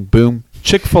 bang, boom.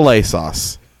 Chick-fil-A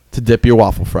sauce to dip your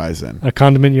waffle fries in. A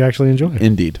condiment you actually enjoy.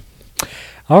 Indeed.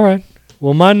 All right.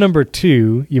 Well, my number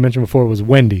 2, you mentioned before, was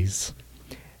Wendy's.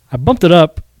 I bumped it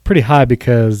up pretty high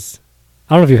because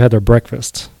I don't know if you've had their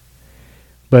breakfast,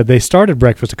 but they started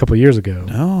breakfast a couple of years ago.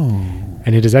 No.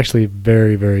 And it is actually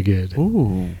very, very good.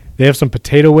 Ooh. They have some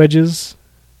potato wedges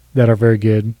that are very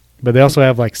good, but they also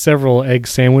have like several egg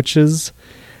sandwiches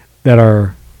that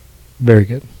are very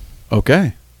good.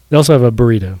 Okay. They also have a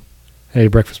burrito. A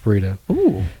breakfast burrito.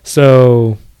 Ooh.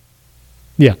 So,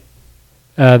 yeah.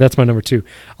 That's my number 2.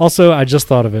 Also, I just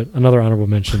thought of it. Another honorable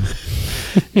mention.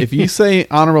 If you say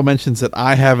honorable mentions that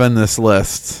I have in this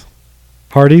list.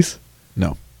 Hardee's?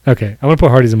 No. Okay. I'm going to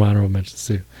put Hardee's in my honorable mentions,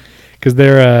 too. Because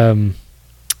they're,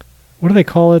 what do they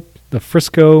call it? The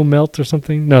Frisco melt or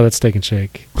something? No, that's Steak and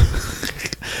Shake.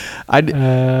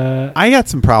 I got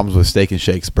some problems with Steak and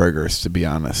Shake's burgers, to be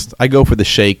honest. I go for the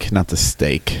shake, not the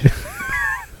steak.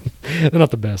 They're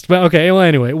not the best. But okay, well,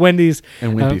 anyway, Wendy's.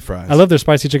 And wimpy fries. I love their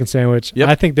spicy chicken sandwich. Yep.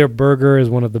 I think their burger is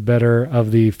one of the better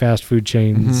of the fast food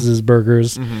chains'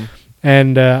 burgers. Mm-hmm.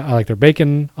 And I like their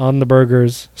bacon on the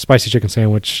burgers. Spicy chicken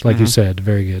sandwich, like you said,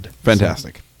 very good.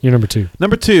 Fantastic. So, you're number 2.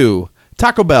 Number 2,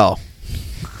 Taco Bell.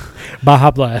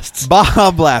 Baja Blast.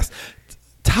 Baja Blast.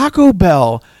 Taco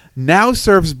Bell now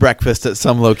serves breakfast at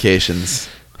some locations.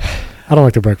 I don't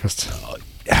like their breakfast.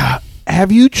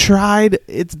 Have you tried?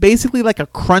 It's basically like a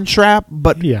crunch wrap,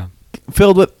 but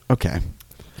filled with. Okay,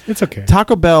 it's okay.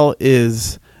 Taco Bell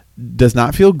does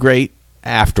not feel great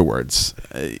afterwards.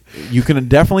 You can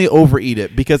definitely overeat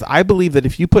it because I believe that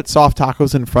if you put soft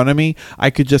tacos in front of me, I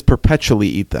could just perpetually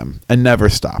eat them and never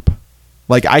stop.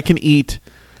 Like I can eat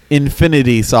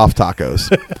infinity soft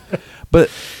tacos, but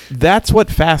that's what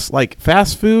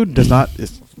fast food does not.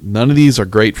 None of these are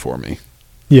great for me.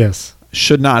 Yes.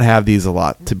 Should not have these a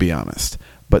lot, to be honest.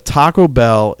 But Taco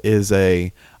Bell is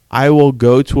I will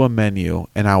go to a menu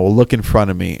and I will look in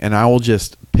front of me and I will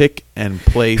just pick and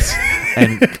place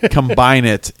and combine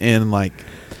it in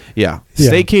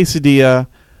steak quesadilla,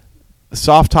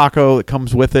 soft taco that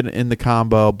comes with it in the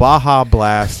combo, Baja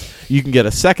Blast. You can get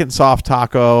a second soft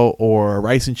taco or a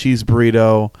rice and cheese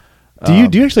burrito. Do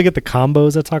you actually get the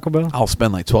combos at Taco Bell? I'll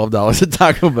spend like $12 at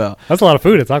Taco Bell. That's a lot of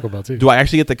food at Taco Bell too. Do I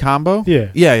actually get the combo?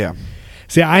 Yeah. Yeah.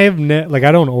 See, I have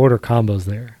I don't order combos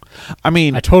there. I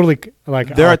mean, I totally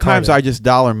like. There are times I just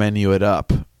dollar menu it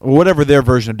up, or whatever their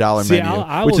version of dollar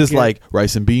menu, which is like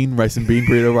rice and bean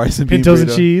burrito, rice and bean pintos burrito.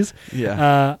 And cheese.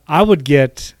 Yeah, I would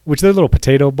get their little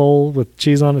potato bowl with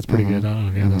cheese on. It's pretty good. I don't know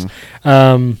if you have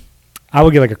those. I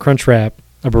would get like a crunch wrap,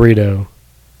 a burrito,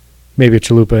 maybe a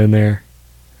chalupa in there,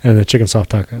 and a chicken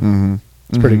soft taco.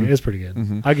 It's pretty good. It's pretty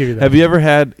good. I'll give you that. Have you ever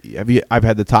had? I've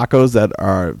had the tacos that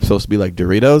are supposed to be like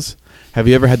Doritos. Have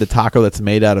you ever had the taco that's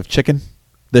made out of chicken?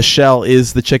 The shell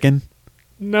is the chicken.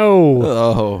 No.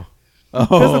 Oh,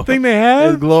 that's the thing they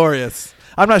have. It's glorious.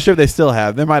 I'm not sure if they still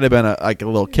have. There might have been a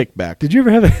little kickback. Did you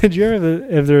ever have? Did you ever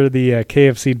have the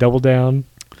KFC Double Down?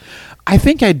 I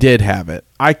think I did have it.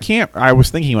 I was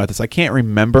thinking about this. I can't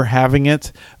remember having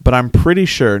it, but I'm pretty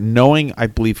sure, knowing I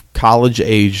believe college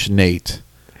age Nate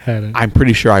had it. I'm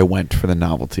pretty sure I went for the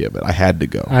novelty of it. I had to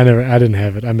go. I didn't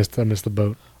have it. I missed the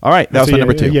boat. All right, that was my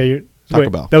number 2. Yeah, Taco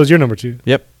Bell. That was your number 2.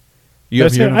 Yep. I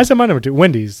said my number 2.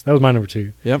 Wendy's. That was my number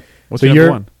 2. Yep. What's your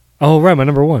number 1? Oh, right, my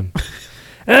number one.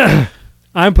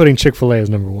 I'm putting Chick-fil-A as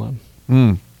number one.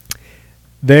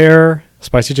 Their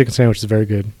spicy chicken sandwich is very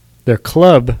good. Their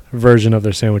club version of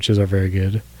their sandwiches are very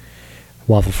good.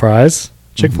 Waffle fries,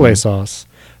 Chick-fil-A sauce,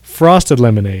 frosted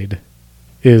lemonade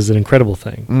is an incredible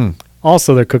thing.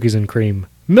 Also, their cookies and cream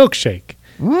milkshake,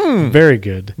 very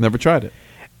good. Never tried it.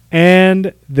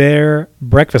 And their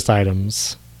breakfast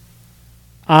items,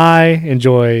 I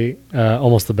enjoy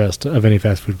almost the best of any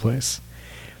fast food place.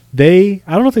 I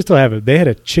don't know if they still have it. They had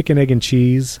a chicken, egg, and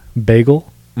cheese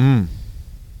bagel.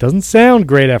 Doesn't sound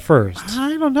great at first.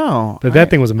 I don't know. But that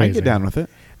thing was amazing. I get down with it.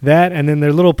 That, and then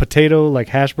their little potato, like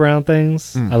hash brown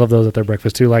things. I love those at their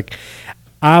breakfast too. Like,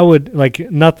 I would, like,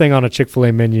 nothing on a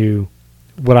Chick-fil-A menu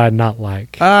would I not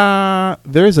like.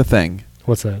 There is a thing.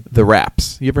 What's that? The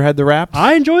wraps. You ever had the wraps?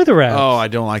 I enjoy the wraps. Oh, I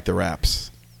don't like the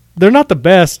wraps. They're not the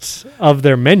best of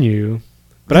their menu.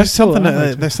 But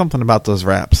there's something about those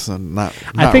wraps not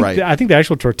right. I think the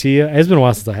actual tortilla. It's been a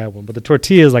while since I had one, but the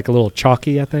tortilla is like a little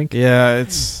chalky. I think.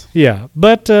 Yeah,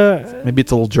 but maybe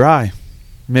it's a little dry.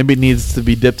 Maybe it needs to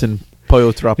be dipped in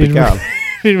pollo tropical.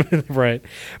 Right,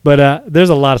 but there's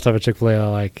a lot of stuff at Chick-fil-A I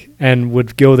like, and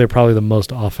would go there probably the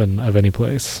most often of any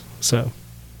place. So,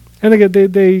 and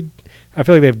they I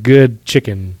feel like they have good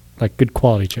chicken, like good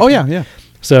quality chicken. Oh yeah.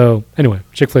 So anyway,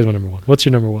 Chick-fil-A is my number one. What's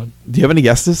your number one? Do you have any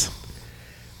guesses?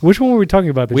 Which one were we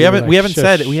talking about? We haven't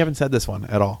said this one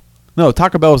at all. No,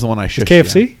 Taco Bell was the one I should.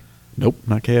 KFC? Nope,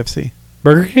 not KFC.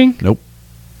 Burger King? Nope.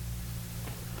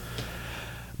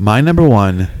 My number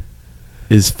one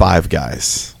is Five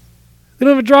Guys. They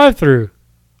don't have a drive-through.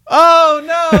 Oh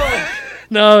no!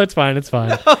 No, it's fine.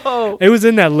 No. It was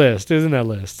in that list.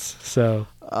 So.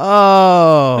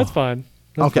 Oh. That's fine.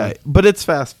 Okay, but it's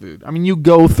fast food. I mean, you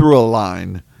go through a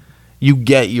line, you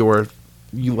get you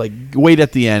like wait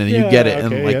at the end and you get it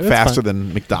in faster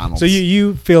than McDonald's. So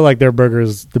you feel like their burger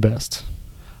is the best.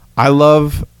 I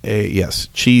love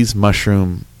cheese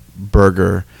mushroom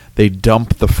burger. They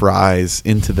dump the fries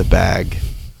into the bag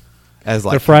as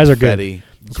like their fries confetti.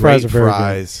 Are good. Fries are very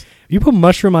good. You put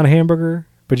mushroom on a hamburger,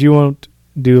 but you won't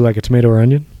do like a tomato or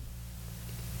onion?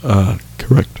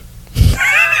 Correct.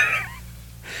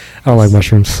 I don't like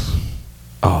mushrooms.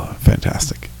 Oh,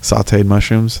 fantastic. Sauteed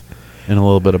mushrooms and a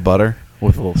little bit of butter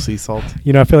with a little sea salt.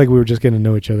 You know, I feel like we were just getting to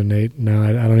know each other, Nate. No,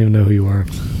 I don't even know who you are.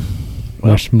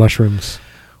 Mushrooms.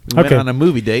 We went on a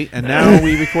movie date, and now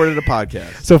we recorded a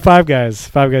podcast. So Five Guys.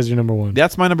 Five Guys is your number one.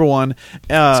 That's my number one.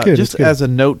 Good, just as a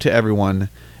note to everyone,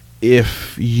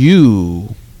 if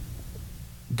you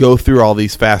go through all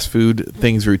these fast food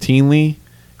things routinely,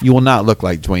 you will not look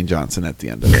like Dwayne Johnson at the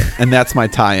end of it. And that's my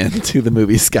tie-in to the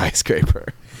movie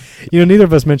Skyscraper. You know, neither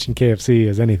of us mentioned KFC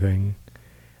as anything.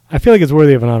 I feel like it's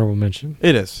worthy of an honorable mention.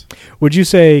 It is. Would you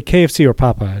say KFC or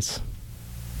Popeyes?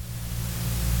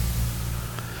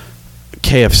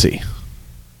 KFC.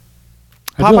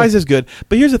 Popeyes is good.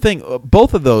 But here's the thing.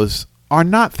 Both of those are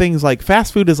not things like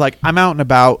fast food is like, I'm out and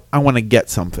about. I want to get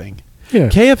something. Yeah.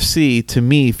 KFC to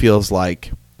me feels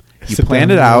like you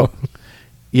planned it out.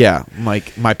 Yeah.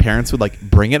 Like my parents would like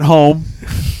bring it home.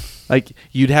 Like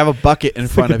you'd have a bucket in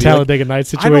front of you. Talladega Nights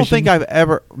situation. I don't think I've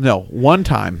ever. No. One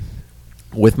time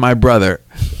with my brother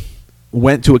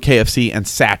went to a KFC and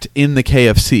sat in the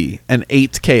KFC and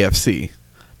ate KFC.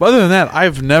 But other than that,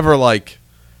 I've never like.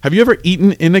 Have you ever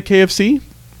eaten in a KFC?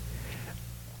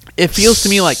 It feels to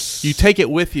me like you take it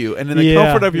with you, and in the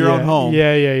comfort of your own home.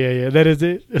 Yeah. That is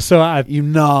it. So you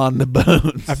gnaw on the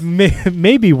bones.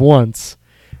 Maybe once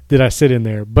did I sit in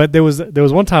there, but there was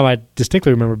one time I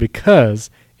distinctly remember because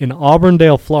in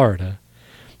Auburndale, Florida,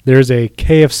 there's a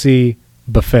KFC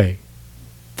buffet.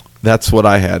 That's what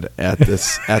I had at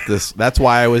this. That's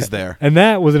why I was there. And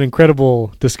that was an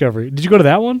incredible discovery. Did you go to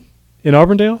that one in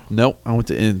Auburndale? Nope, I went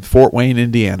to in Fort Wayne,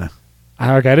 Indiana.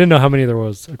 Okay, I didn't know how many there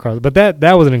was across, but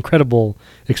that was an incredible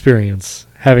experience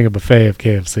having a buffet of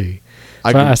KFC.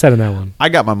 So I sat in that one. I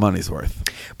got my money's worth.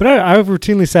 But I've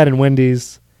routinely sat in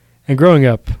Wendy's, and growing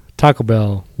up, Taco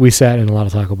Bell, we sat in a lot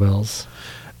of Taco Bells.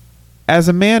 As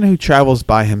a man who travels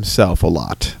by himself a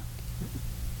lot,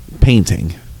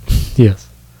 painting. Yes.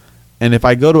 And if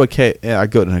I go to I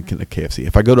go to a KFC.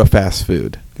 If I go to a fast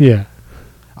food, yeah,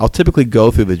 I'll typically go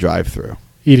through the drive-thru.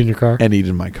 Eat in your car? And eat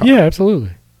in my car. Yeah,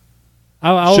 absolutely.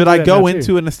 Should I go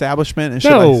into an establishment? And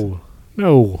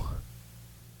No.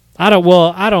 I don't.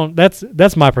 Well, I don't.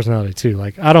 That's my personality too.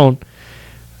 Like I don't.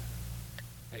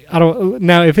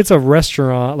 Now, if it's a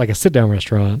restaurant, like a sit-down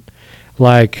restaurant,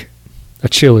 like a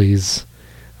Chili's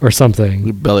or something,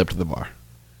 you belly up to the bar.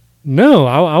 No,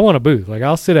 I want a booth. Like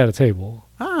I'll sit at a table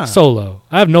solo.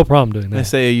 I have no problem doing that. They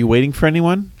say, "Are you waiting for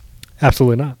anyone?"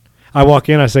 Absolutely not. I walk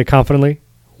in. I say confidently,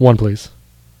 "One, please."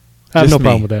 I have no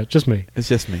problem with that. Just me. It's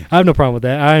just me. I have no problem with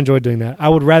that. I enjoy doing that. I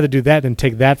would rather do that than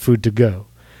take that food to go.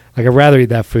 Like, I'd rather eat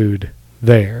that food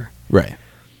there. Right.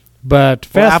 But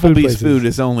fast food Applebee's food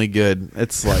is only good.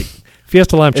 It's like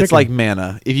Fiesta lime chicken. It's like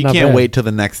manna. If you Not can't bad. wait till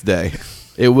the next day,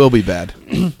 it will be bad.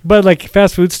 But like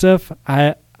fast food stuff,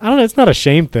 I don't know. It's not a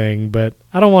shame thing, but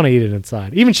I don't want to eat it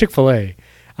inside. Even Chick-fil-A,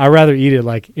 I'd rather eat it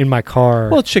like in my car.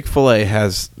 Well, Chick-fil-A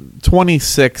has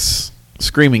 26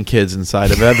 screaming kids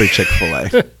inside of every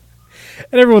Chick-fil-A.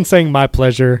 And everyone's saying my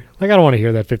pleasure. Like, I don't want to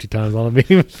hear that 50 times while I'm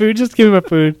eating food. Just give me my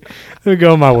food. Let me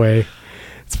go my way.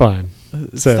 It's fine.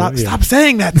 So, Stop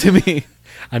saying that to me.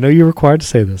 I know you're required to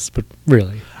say this, but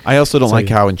really. I also don't like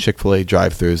how in Chick-fil-A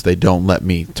drive-thrus they don't let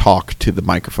me talk to the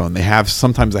microphone.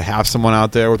 Sometimes they have someone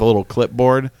out there with a little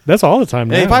clipboard. That's all the time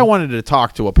now. And if I wanted to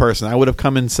talk to a person, I would have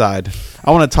come inside.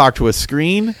 I want to talk to a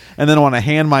screen, and then I want to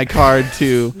hand my card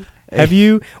to. Have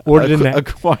you ordered in a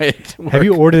quiet? Have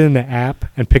you ordered in the app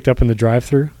and picked up in the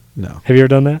drive-thru? No. Have you ever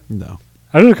done that? No.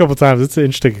 I've done it a couple times. It's an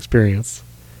interesting experience.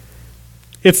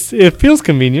 It feels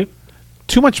convenient.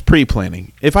 Too much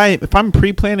pre-planning. If I'm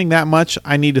pre-planning that much,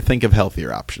 I need to think of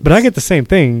healthier options. But I get the same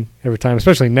thing every time,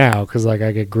 especially now, because like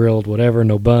I get grilled, whatever,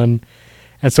 no bun,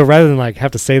 and so rather than like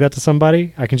have to say that to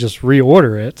somebody, I can just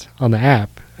reorder it on the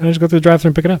app and I just go through the drive-thru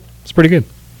and pick it up. It's pretty good.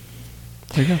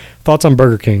 There you go. Thoughts on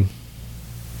Burger King?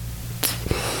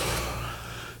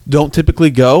 Don't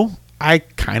typically go. I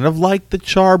kind of like the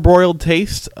charbroiled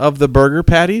taste of the burger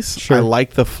patties. Sure. I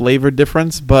like the flavor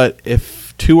difference, but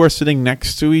if two are sitting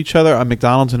next to each other, a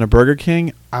McDonald's and a Burger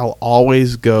King, I'll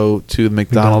always go to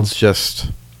McDonald's.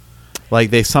 Just like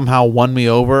they somehow won me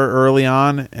over early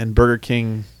on, and Burger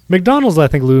King. McDonald's, I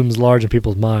think, looms large in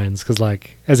people's minds because,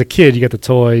 like, as a kid, you get the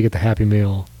toy, you get the Happy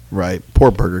Meal. Right.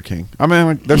 Poor Burger King. I mean,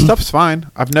 like, their stuff's fine.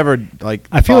 I've never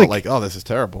I feel like, oh, this is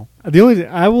terrible.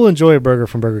 I will enjoy a burger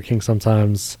from Burger King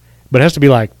sometimes, but it has to be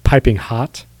like piping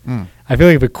hot. I feel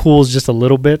like if it cools just a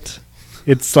little bit,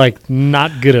 it's like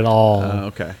not good at all.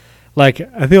 Okay. Like,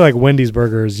 I feel like Wendy's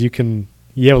burgers, you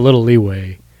have a little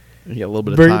leeway. You get a little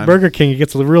bit of time. Burger King, it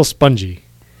gets real spongy.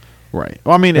 Right.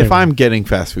 Well, I mean, if I'm getting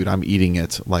fast food, I'm eating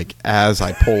it like as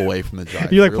I pull away from the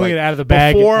drive. You're like pulling it out of the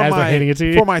bag as they're handing it to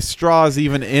you. Before my straw's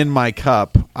even in my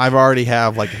cup, I've already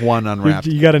have like one unwrapped.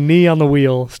 You got a knee on the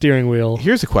wheel, steering wheel.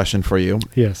 Here's a question for you.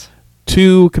 Yes.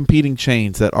 Two competing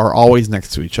chains that are always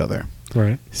next to each other.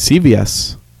 Right.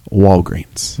 CVS,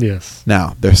 Walgreens. Yes.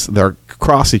 Now, they're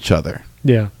across each other.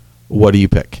 Yeah. What do you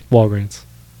pick? Walgreens.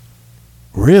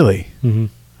 Really? Mm-hmm.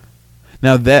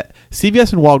 Now that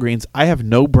CVS and Walgreens, I have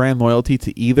no brand loyalty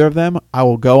to either of them. I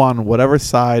will go on whatever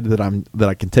side that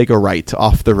I can take a right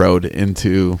off the road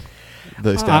into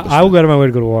the establishment. I will go out of my way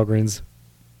to go to Walgreens.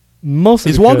 Mostly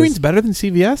is Walgreens better than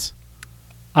CVS?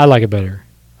 I like it better.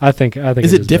 I think.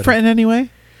 Is it different in any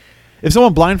way? If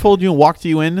someone blindfolded you and walked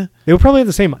you in, they would probably have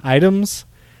the same items,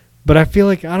 but I feel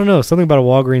like I don't know. Something about a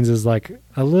Walgreens is like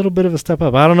a little bit of a step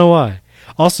up. I don't know why.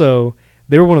 Also,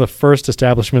 they were one of the first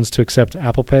establishments to accept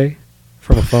Apple Pay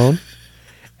from a phone.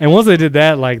 And once they did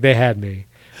that, like, they had me.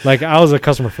 Like, I was a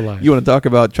customer for life. You want to talk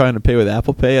about trying to pay with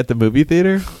Apple Pay at the movie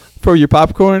theater for your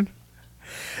popcorn?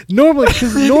 Normally,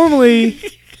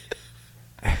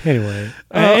 anyway.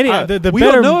 We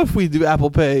don't know if we do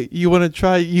Apple Pay. You want to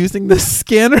try using the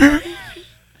scanner?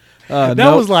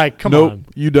 Was like, come on.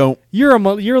 You don't.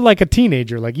 You're like a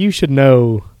teenager. Like, you should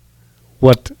know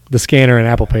what the scanner and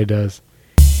Apple Pay does.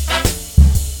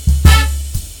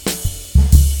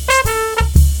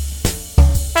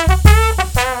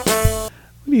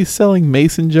 What are you selling,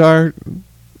 mason jar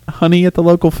honey at the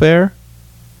local fair?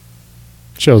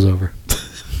 Show's over.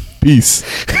 Peace.